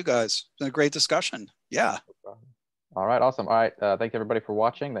 Thank you, guys. It's been a great discussion. Yeah. All right. Awesome. All right. Thank you, everybody, for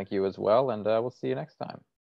watching. Thank you as well. And we'll see you next time.